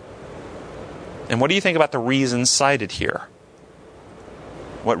 And what do you think about the reasons cited here?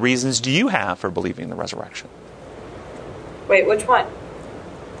 What reasons do you have for believing in the resurrection? Wait, which one?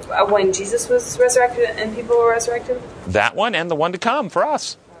 When Jesus was resurrected and people were resurrected? That one and the one to come for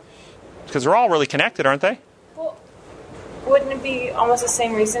us. Because they're all really connected, aren't they? Well, wouldn't it be almost the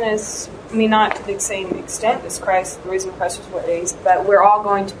same reason as, I mean, not to the same extent as Christ, the reason Christ was raised, but we're all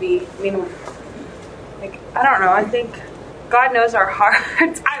going to be, I mean, like, I don't know, I think God knows our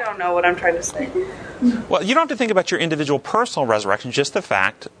hearts. I don't know what I'm trying to say. Well, you don't have to think about your individual personal resurrection, just the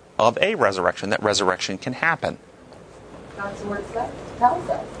fact of a resurrection, that resurrection can happen. God's word tells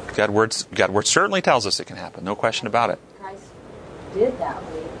us. God's word certainly tells us it can happen, no question about it. Christ did that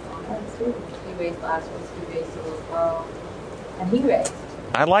way on earth too. He raised Lazarus, he raised the little girl, and he raised.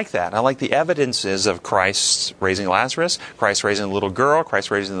 I like that. I like the evidences of Christ raising Lazarus, Christ raising the little girl, Christ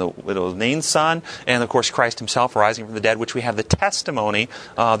raising the widow Nain's son, and of course Christ himself rising from the dead, which we have the testimony,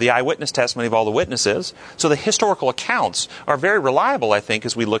 the eyewitness testimony of all the witnesses. So the historical accounts are very reliable, I think,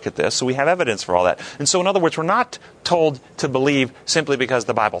 as we look at this. So we have evidence for all that. And so in other words, we're not told to believe simply because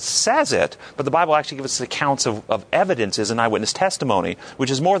the Bible says it, but the Bible actually gives us accounts of evidences and eyewitness testimony, which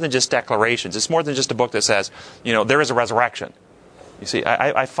is more than just declarations. It's more than just a book that says, there is a resurrection. You see,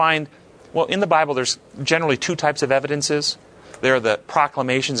 I find, in the Bible there's generally two types of evidences. There are the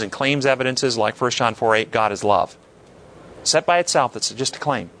proclamations and claims evidences, like 1 John 4:8, God is love. Set by itself, that's just a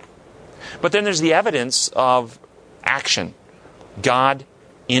claim. But then there's the evidence of action. God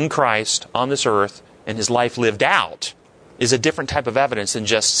in Christ on this earth and his life lived out is a different type of evidence than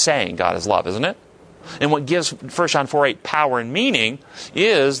just saying God is love, isn't it? And what gives 1 John 4:8 power and meaning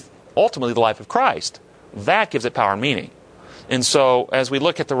is ultimately the life of Christ. That gives it power and meaning. And so, as we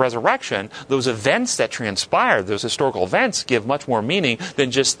look at the resurrection, those events that transpire, those historical events, give much more meaning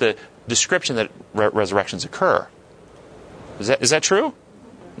than just the description that resurrections occur. Is that true?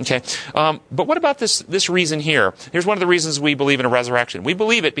 Okay. But what about this reason here? Here's one of the reasons we believe in a resurrection. We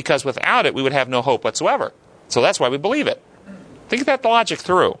believe it because without it, we would have no hope whatsoever. So that's why we believe it. Think that logic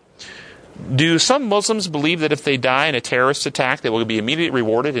through. Do some Muslims believe that if they die in a terrorist attack, they will be immediately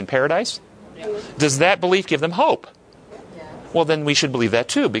rewarded in paradise? Does that belief give them hope? Well, then we should believe that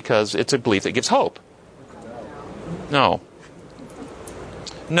too, because it's a belief that gives hope. No.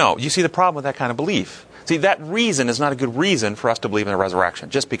 You see the problem with that kind of belief. See, that reason is not a good reason for us to believe in a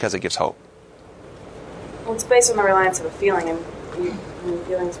resurrection, just because it gives hope. Well, it's based on the reliance of a feeling, and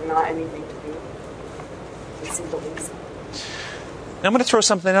feelings are not anything to do with beliefs. Now I'm going to throw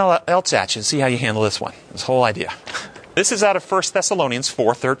something else at you and see how you handle this one, this whole idea. This is out of 1 Thessalonians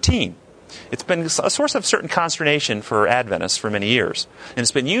 4:13. It's been a source of certain consternation for Adventists for many years. And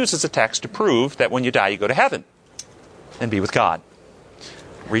it's been used as a text to prove that when you die, you go to heaven and be with God.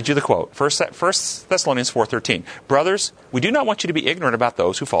 Read you the quote. 1 Thessalonians 4:13. Brothers, we do not want you to be ignorant about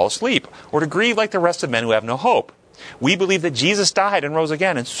those who fall asleep, or to grieve like the rest of men who have no hope. We believe that Jesus died and rose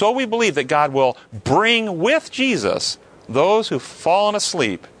again, and so we believe that God will bring with Jesus those who've fallen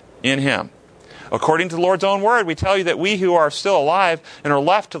asleep in him. According to the Lord's own word, we tell you that we who are still alive and are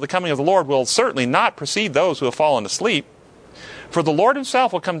left till the coming of the Lord will certainly not precede those who have fallen asleep. For the Lord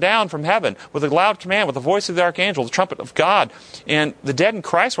himself will come down from heaven with a loud command, with the voice of the archangel, the trumpet of God, and the dead in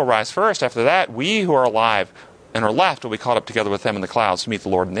Christ will rise first. After that, we who are alive and are left will be caught up together with them in the clouds to meet the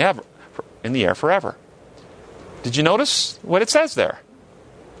Lord in the air forever. Did you notice what it says there?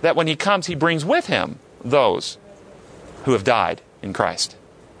 That when he comes, he brings with him those who have died in Christ.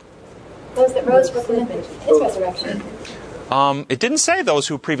 Those that rose with him in his resurrection. It didn't say those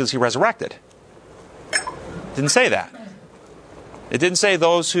who previously resurrected. It didn't say that. It didn't say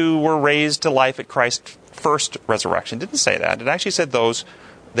those who were raised to life at Christ's first resurrection. It didn't say that. It actually said those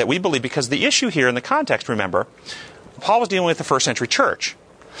that we believe, because the issue here in the context, remember, Paul was dealing with the first century church.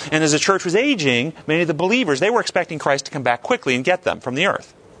 And as the church was aging, many of the believers, they were expecting Christ to come back quickly and get them from the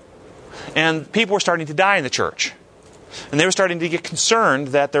earth. And people were starting to die in the church. And they were starting to get concerned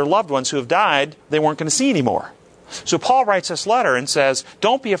that their loved ones who have died, they weren't going to see anymore. So Paul writes this letter and says,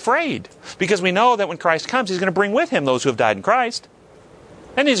 don't be afraid, because we know that when Christ comes, he's going to bring with him those who have died in Christ.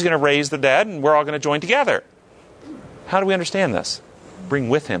 And he's going to raise the dead, and we're all going to join together. How do we understand this? Bring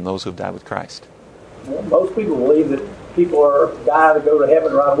with him those who have died with Christ. Well, most people believe that people die to go to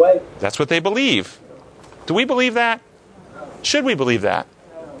heaven right away. That's what they believe. Do we believe that? Should we believe that?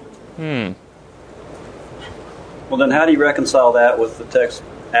 Well, then how do you reconcile that with the text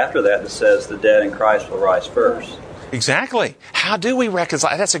after that says the dead in Christ will rise first? Exactly. How do we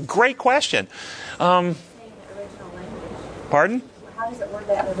reconcile? That's a great question. Pardon? How does it word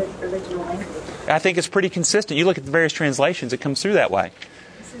that in the original language? I think it's pretty consistent. You look at the various translations, it comes through that way.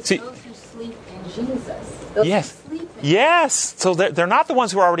 It says those who sleep in Jesus. Those yes. who sleep in Yes. So they're not the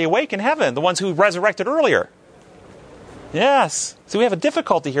ones who are already awake in heaven, the ones who resurrected earlier. Yes. So we have a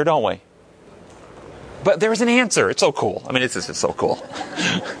difficulty here, don't we? But there's an answer. It's so cool. I mean, it's just so cool.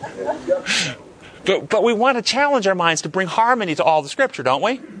 But we want to challenge our minds to bring harmony to all the Scripture, don't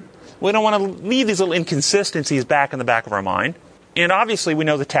we? We don't want to leave these little inconsistencies back in the back of our mind. And obviously we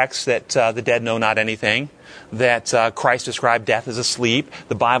know the text that the dead know not anything, that Christ described death as asleep.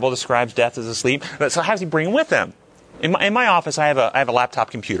 The Bible describes death as asleep. So how does he bring them with him? In my office, I have a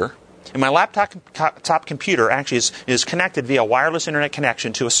laptop computer. And my laptop computer actually is connected via wireless internet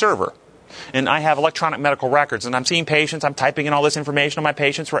connection to a server. And I have electronic medical records, and I'm seeing patients, I'm typing in all this information on my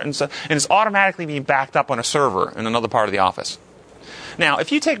patients, and it's automatically being backed up on a server in another part of the office. Now,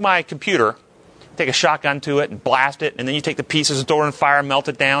 if you take my computer, take a shotgun to it and blast it, and then you take the pieces, throw it in fire, melt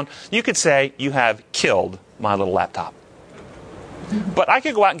it down, you could say you have killed my little laptop. But I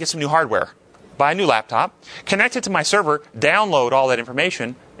could go out and get some new hardware, buy a new laptop, connect it to my server, download all that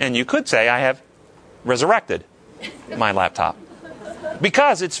information, and you could say I have resurrected my laptop.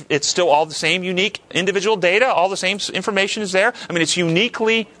 Because it's still all the same unique individual data, all the same information is there. I mean, it's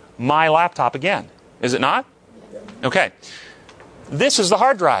uniquely my laptop again. Is it not? Okay. This is the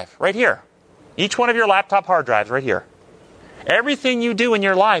hard drive right here. Each one of your laptop hard drives right here. Everything you do in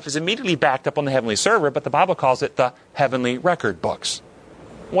your life is immediately backed up on the heavenly server, but the Bible calls it the heavenly record books.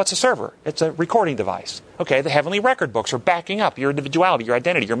 What's a server? It's a recording device. Okay, the heavenly record books are backing up your individuality, your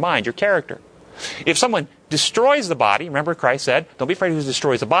identity, your mind, your character. If someone destroys the body, remember Christ said, don't be afraid of who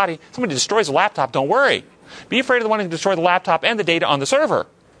destroys the body. Somebody destroys the laptop, don't worry. Be afraid of the one who can destroy the laptop and the data on the server.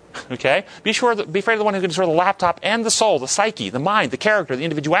 Okay? Be afraid of the one who can destroy the laptop and the soul, the psyche, the mind, the character, the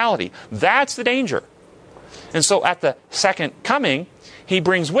individuality. That's the danger. And so at the second coming, he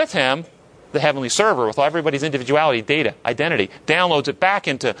brings with him the heavenly server with everybody's individuality, data, identity, downloads it back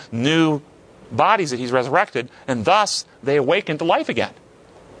into new bodies that he's resurrected, and thus they awaken to life again.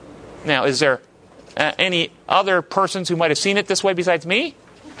 Now, is there any other persons who might have seen it this way besides me?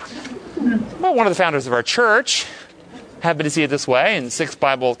 Well, one of the founders of our church happened to see it this way. In 6th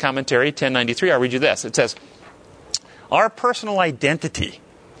Bible Commentary, 1093, I'll read you this. It says, our personal identity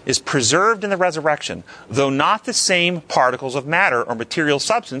is preserved in the resurrection, though not the same particles of matter or material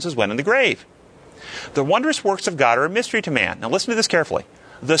substance as when in the grave. The wondrous works of God are a mystery to man. Now listen to this carefully.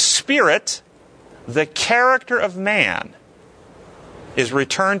 The spirit, the character of man, is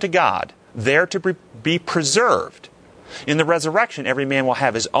returned to God, there to be preserved. In the resurrection, every man will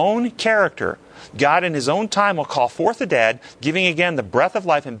have his own character. God in his own time will call forth the dead, giving again the breath of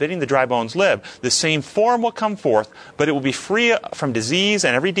life and bidding the dry bones live. The same form will come forth, but it will be free from disease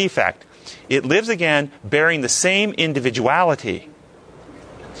and every defect. It lives again, bearing the same individuality.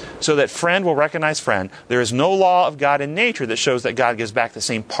 So that friend will recognize friend. There is no law of God in nature that shows that God gives back the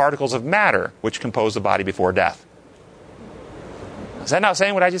same particles of matter which compose the body before death. Is that not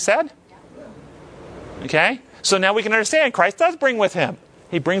saying what I just said? Okay? So now we can understand Christ does bring with him.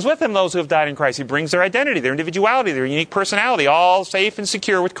 He brings with him those who have died in Christ. He brings their identity, their individuality, their unique personality, all safe and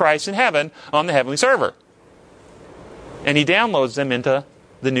secure with Christ in heaven on the heavenly server. And he downloads them into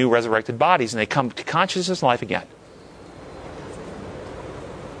the new resurrected bodies, and they come to consciousness and life again.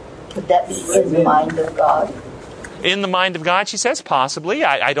 Would that be in the mind of God? In the mind of God, she says, possibly.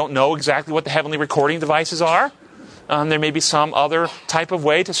 I don't know exactly what the heavenly recording devices are. There may be some other type of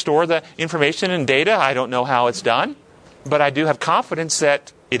way to store the information and data. I don't know how it's done. But I do have confidence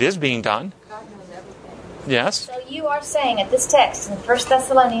that it is being done. God knows everything. Yes? So you are saying at this text in 1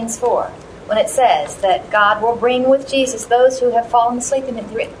 Thessalonians 4, when it says that God will bring with Jesus those who have fallen asleep and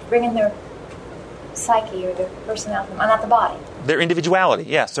bring in their psyche or their personality, not the body. Their individuality,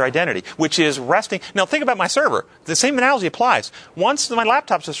 yes, their identity, which is resting. Now think about my server. The same analogy applies. Once my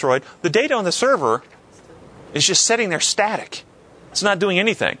laptop's destroyed, the data on the server is just sitting there static. It's not doing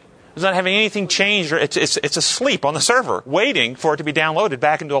anything. It's not having anything changed. It's asleep on the server, waiting for it to be downloaded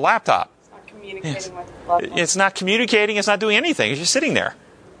back into a laptop. It's not communicating with the blood. It's not communicating. It's not doing anything. It's just sitting there.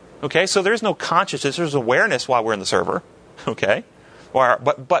 Okay, so there's no consciousness. There's awareness while we're in the server. Okay,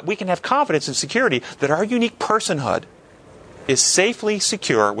 but we can have confidence and security that our unique personhood is safely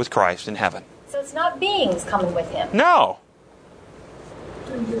secure with Christ in heaven. So it's not beings coming with him. No.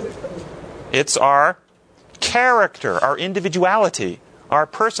 It's our character, our individuality, our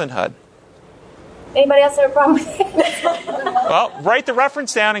personhood. Anybody else have a problem with it? Well, write the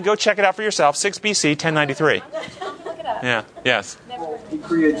reference down and go check it out for yourself. 6 BC, 1093. Look it up. Yeah, yes. He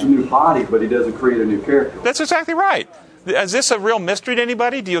creates a new body, but he doesn't create a new character. That's exactly right. Is this a real mystery to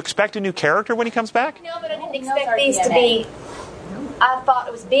anybody? Do you expect a new character when he comes back? No, but I didn't expect these to be... I thought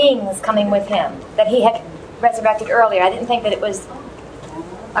it was beings coming with him, that he had resurrected earlier. I didn't think that it was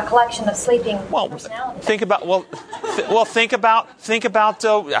a collection of sleeping personalities. Think about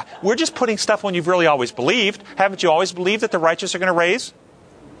we're just putting stuff on you've really always believed. Haven't you always believed that the righteous are going to raise?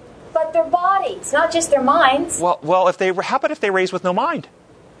 But their bodies, not just their minds. Well, how about if they raise with no mind?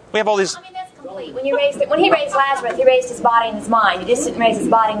 We have all these. I mean, that's complete. When he raised Lazarus, he raised his body and his mind. He just didn't raise his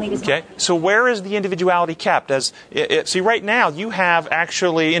body and leave his mind. Okay, so where is the individuality kept? See, right now, you have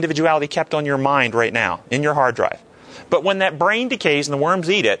actually individuality kept on your mind right now, in your hard drive. But when that brain decays and the worms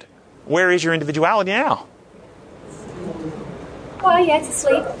eat it, where is your individuality now? Well, yeah, it's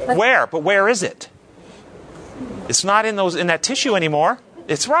asleep. Where? But where is it? It's not in that tissue anymore.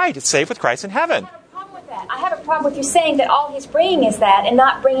 It's right. It's safe with Christ in heaven. I have a problem with you saying that all he's bringing is that and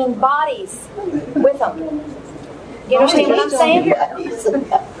not bringing bodies with him. You understand what I'm saying?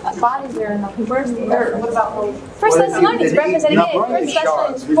 Bodies are in the where's the earth? What about First Thessalonians representing it. 1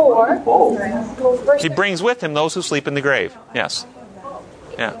 Thessalonians 4. He brings with him those who sleep in the grave. Yes.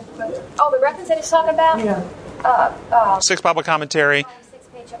 Yeah. Oh, the reference that he's talking about? Yeah. 6 Bible commentary.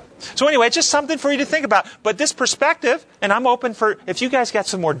 So anyway, it's just something for you to think about. But this perspective, and I'm open for, if you guys got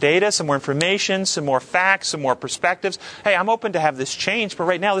some more data, some more information, some more facts, some more perspectives, hey, I'm open to have this change. But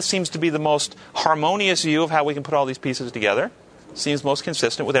right now, this seems to be the most harmonious view of how we can put all these pieces together. Seems most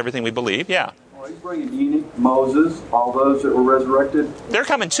consistent with everything we believe. Yeah. Well, he's bringing Enoch, Moses, all those that were resurrected. They're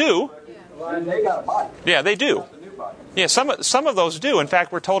coming too. And they got a body. Yeah, they do. Yeah, some of those do. In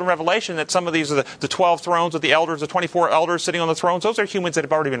fact, we're told in Revelation that some of these are the 12 thrones with the elders, the 24 elders sitting on the thrones. Those are humans that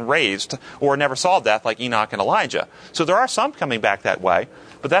have already been raised or never saw death, like Enoch and Elijah. So there are some coming back that way.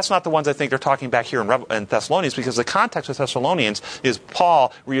 But that's not the ones I think they're talking back here in Thessalonians, because the context of Thessalonians is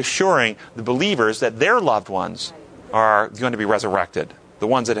Paul reassuring the believers that their loved ones are going to be resurrected. The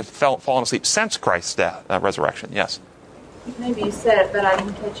ones that have fallen asleep since Christ's death, resurrection. Yes? Maybe you said it, but I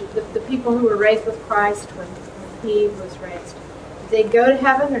didn't catch it. The people who were raised with Christ when he was raised, did they go to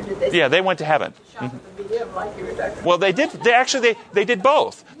heaven, or did they? Yeah, they went to heaven. Well, they did. They did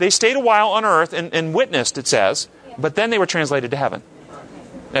both. They stayed a while on earth and witnessed, it says, but then they were translated to heaven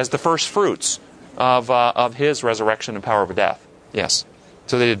as the first fruits of his resurrection and power over death. Yes,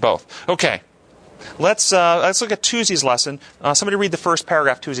 so they did both. Okay, let's look at Tuesday's lesson. Somebody read the first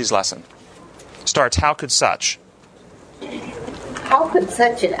paragraph of Tuesday's lesson. Starts, how could such? How could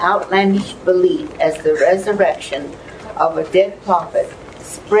such an outlandish belief as the resurrection of a dead prophet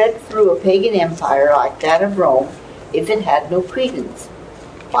spread through a pagan empire like that of Rome if it had no credence?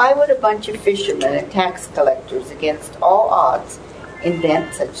 Why would a bunch of fishermen and tax collectors against all odds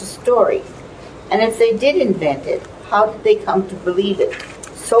invent such a story? And if they did invent it, how did they come to believe it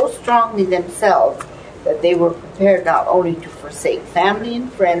so strongly themselves that they were prepared not only to forsake family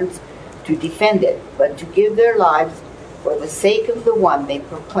and friends to defend it, but to give their lives for the sake of the one they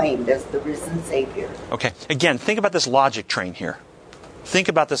proclaimed as the risen Savior? Okay, again, think about this logic train here. Think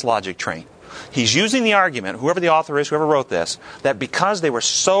about this logic train. He's using the argument, whoever the author is, whoever wrote this, that because they were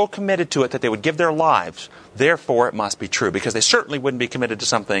so committed to it that they would give their lives, therefore it must be true. Because they certainly wouldn't be committed to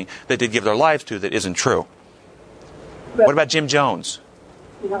something they did give their lives to that isn't true. What about Jim Jones?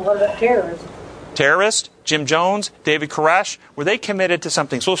 What about terrorists? Terrorist, Jim Jones, David Koresh, were they committed to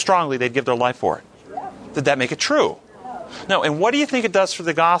something so strongly they'd give their life for it? Did that make it true? No, and what do you think it does for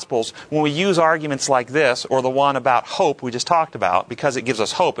the Gospels when we use arguments like this, or the one about hope we just talked about, because it gives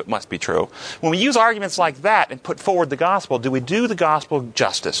us hope, it must be true. When we use arguments like that and put forward the Gospel, do we do the Gospel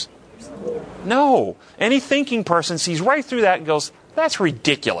justice? No. Any thinking person sees right through that and goes, that's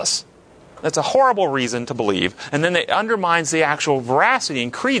ridiculous. That's a horrible reason to believe. And then it undermines the actual veracity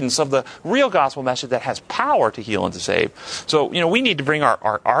and credence of the real gospel message that has power to heal and to save. So, we need to bring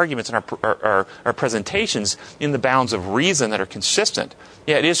our arguments and our presentations in the bounds of reason that are consistent.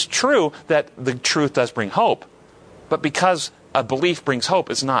 Yeah, it is true that the truth does bring hope. But because a belief brings hope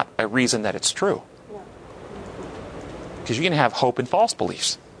is not a reason that it's true. Because you can have hope in false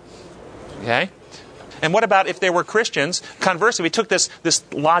beliefs. Okay? And what about if there were Christians, conversely, we took this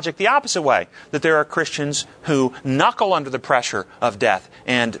logic the opposite way, that there are Christians who knuckle under the pressure of death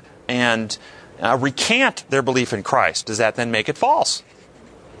and recant their belief in Christ. Does that then make it false?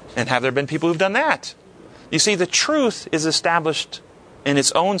 And have there been people who've done that? You see, the truth is established in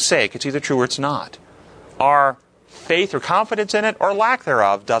its own sake. It's either true or it's not. Our faith or confidence in it or lack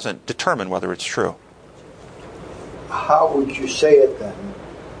thereof doesn't determine whether it's true. How would you say it then?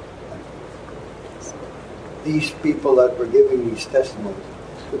 These people that were giving these testimonies,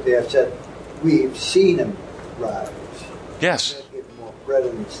 but they have said, we've seen him rise. Yes. Give more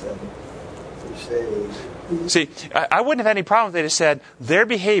credence than to say. See, I wouldn't have any problem if they just said their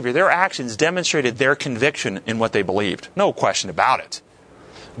behavior, their actions demonstrated their conviction in what they believed. No question about it.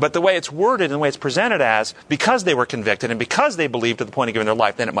 But the way it's worded and the way it's presented as, because they were convicted and because they believed to the point of giving their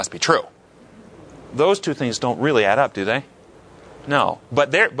life, then it must be true. Those two things don't really add up, do they? No,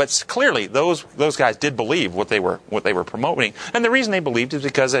 but clearly those guys did believe what they were promoting, and the reason they believed is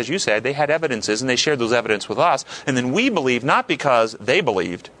because, as you said, they had evidences and they shared those evidence with us, and then we believe not because they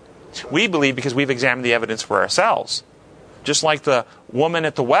believed, We believe because we've examined the evidence for ourselves. Just like the woman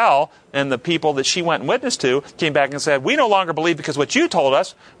at the well and the people that she went and witnessed to came back and said, we no longer believe because what you told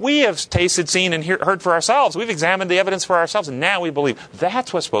us. We have tasted, seen, and heard for ourselves. We've examined the evidence for ourselves, and now we believe.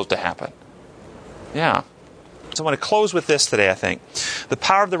 That's what's supposed to happen. Yeah. So I want to close with this today, I think. The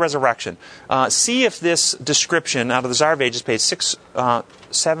power of the resurrection. See if this description out of the Desire of Ages, page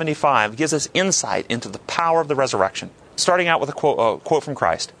 675, gives us insight into the power of the resurrection. Starting out with a quote from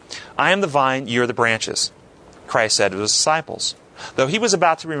Christ. I am the vine, ye are the branches. Christ said to his disciples. Though he was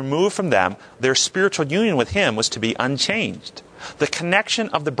about to be removed from them, their spiritual union with him was to be unchanged. The connection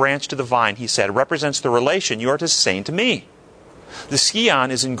of the branch to the vine, he said, represents the relation you are to sustain to me. The scion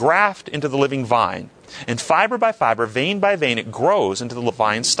is engrafted into the living vine, and fiber by fiber, vein by vein, it grows into the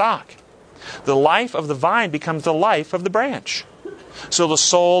vine stock. The life of the vine becomes the life of the branch. So the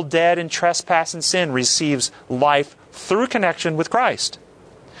soul dead in trespass and sin receives life through connection with Christ.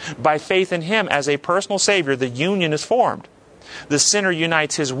 By faith in him as a personal Savior, the union is formed. The sinner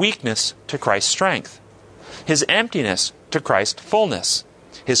unites his weakness to Christ's strength, his emptiness to Christ's fullness,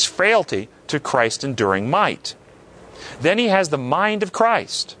 his frailty to Christ's enduring might. Then he has the mind of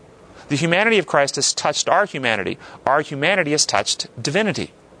Christ. The humanity of Christ has touched our humanity. Our humanity has touched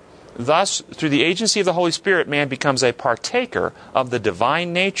divinity. Thus, through the agency of the Holy Spirit, man becomes a partaker of the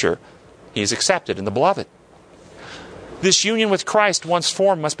divine nature. He is accepted in the beloved. This union with Christ, once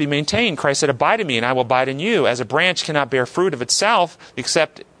formed, must be maintained. Christ said, abide in me, and I will abide in you. As a branch cannot bear fruit of itself,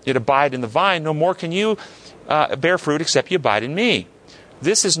 except it abide in the vine, no more can you bear fruit except you abide in me.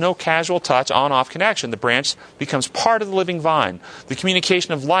 This is no casual touch, on-off connection. The branch becomes part of the living vine. The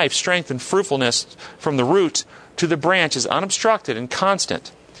communication of life, strength, and fruitfulness from the root to the branch is unobstructed and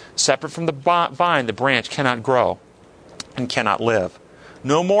constant. Separate from the vine, the branch cannot grow and cannot live.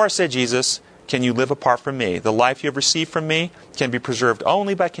 No more, said Jesus, can you live apart from me. The life you have received from me can be preserved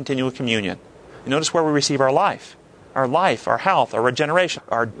only by continual communion. You notice where we receive our life. Our life, our health, our regeneration,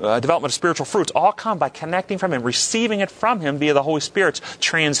 our development of spiritual fruits all come by connecting from him, receiving it from him via the Holy Spirit's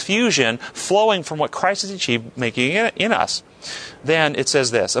transfusion, flowing from what Christ has achieved, making it in us. Then it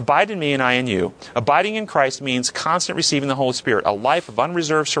says this, abide in me and I in you. Abiding in Christ means constant receiving the Holy Spirit, a life of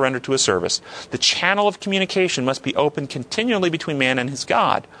unreserved surrender to his service. The channel of communication must be open continually between man and his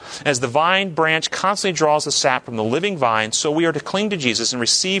God. As the vine branch constantly draws the sap from the living vine, so we are to cling to Jesus and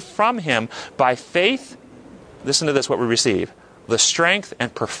receive from him by faith. Listen to this, what we receive. The strength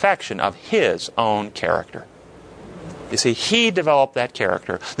and perfection of his own character. You see, he developed that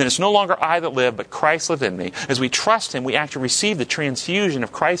character. Then it's no longer I that live, but Christ lives in me. As we trust him, we actually receive the transfusion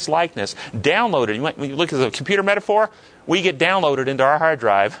of Christ's likeness downloaded. When you look at the computer metaphor, we get downloaded into our hard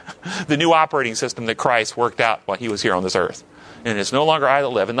drive the new operating system that Christ worked out while he was here on this earth. And it's no longer I that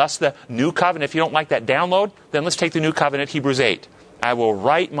live. And thus the new covenant, if you don't like that download, then let's take the new covenant, Hebrews 8. I will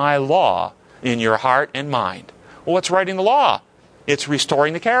write my law in your heart and mind. Well, what's writing the law? It's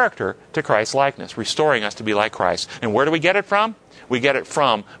restoring the character to Christ's likeness, restoring us to be like Christ. And where do we get it from? We get it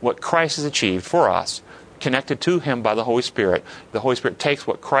from what Christ has achieved for us, connected to him by the Holy Spirit. The Holy Spirit takes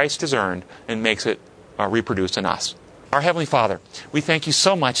what Christ has earned and makes it reproduced in us. Our Heavenly Father, we thank you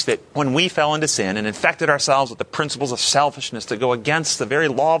so much that when we fell into sin and infected ourselves with the principles of selfishness that go against the very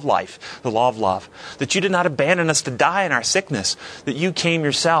law of life, the law of love, that you did not abandon us to die in our sickness, that you came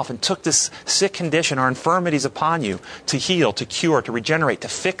yourself and took this sick condition, our infirmities upon you, to heal, to cure, to regenerate, to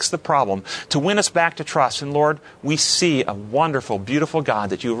fix the problem, to win us back to trust. And Lord, we see a wonderful, beautiful God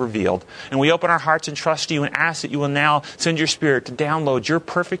that you have revealed. And we open our hearts and trust you and ask that you will now send your Spirit to download your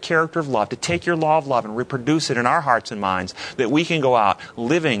perfect character of love, to take your law of love and reproduce it in our hearts and minds, that we can go out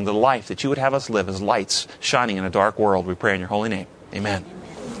living the life that you would have us live as lights shining in a dark world. We pray in your holy name. Amen.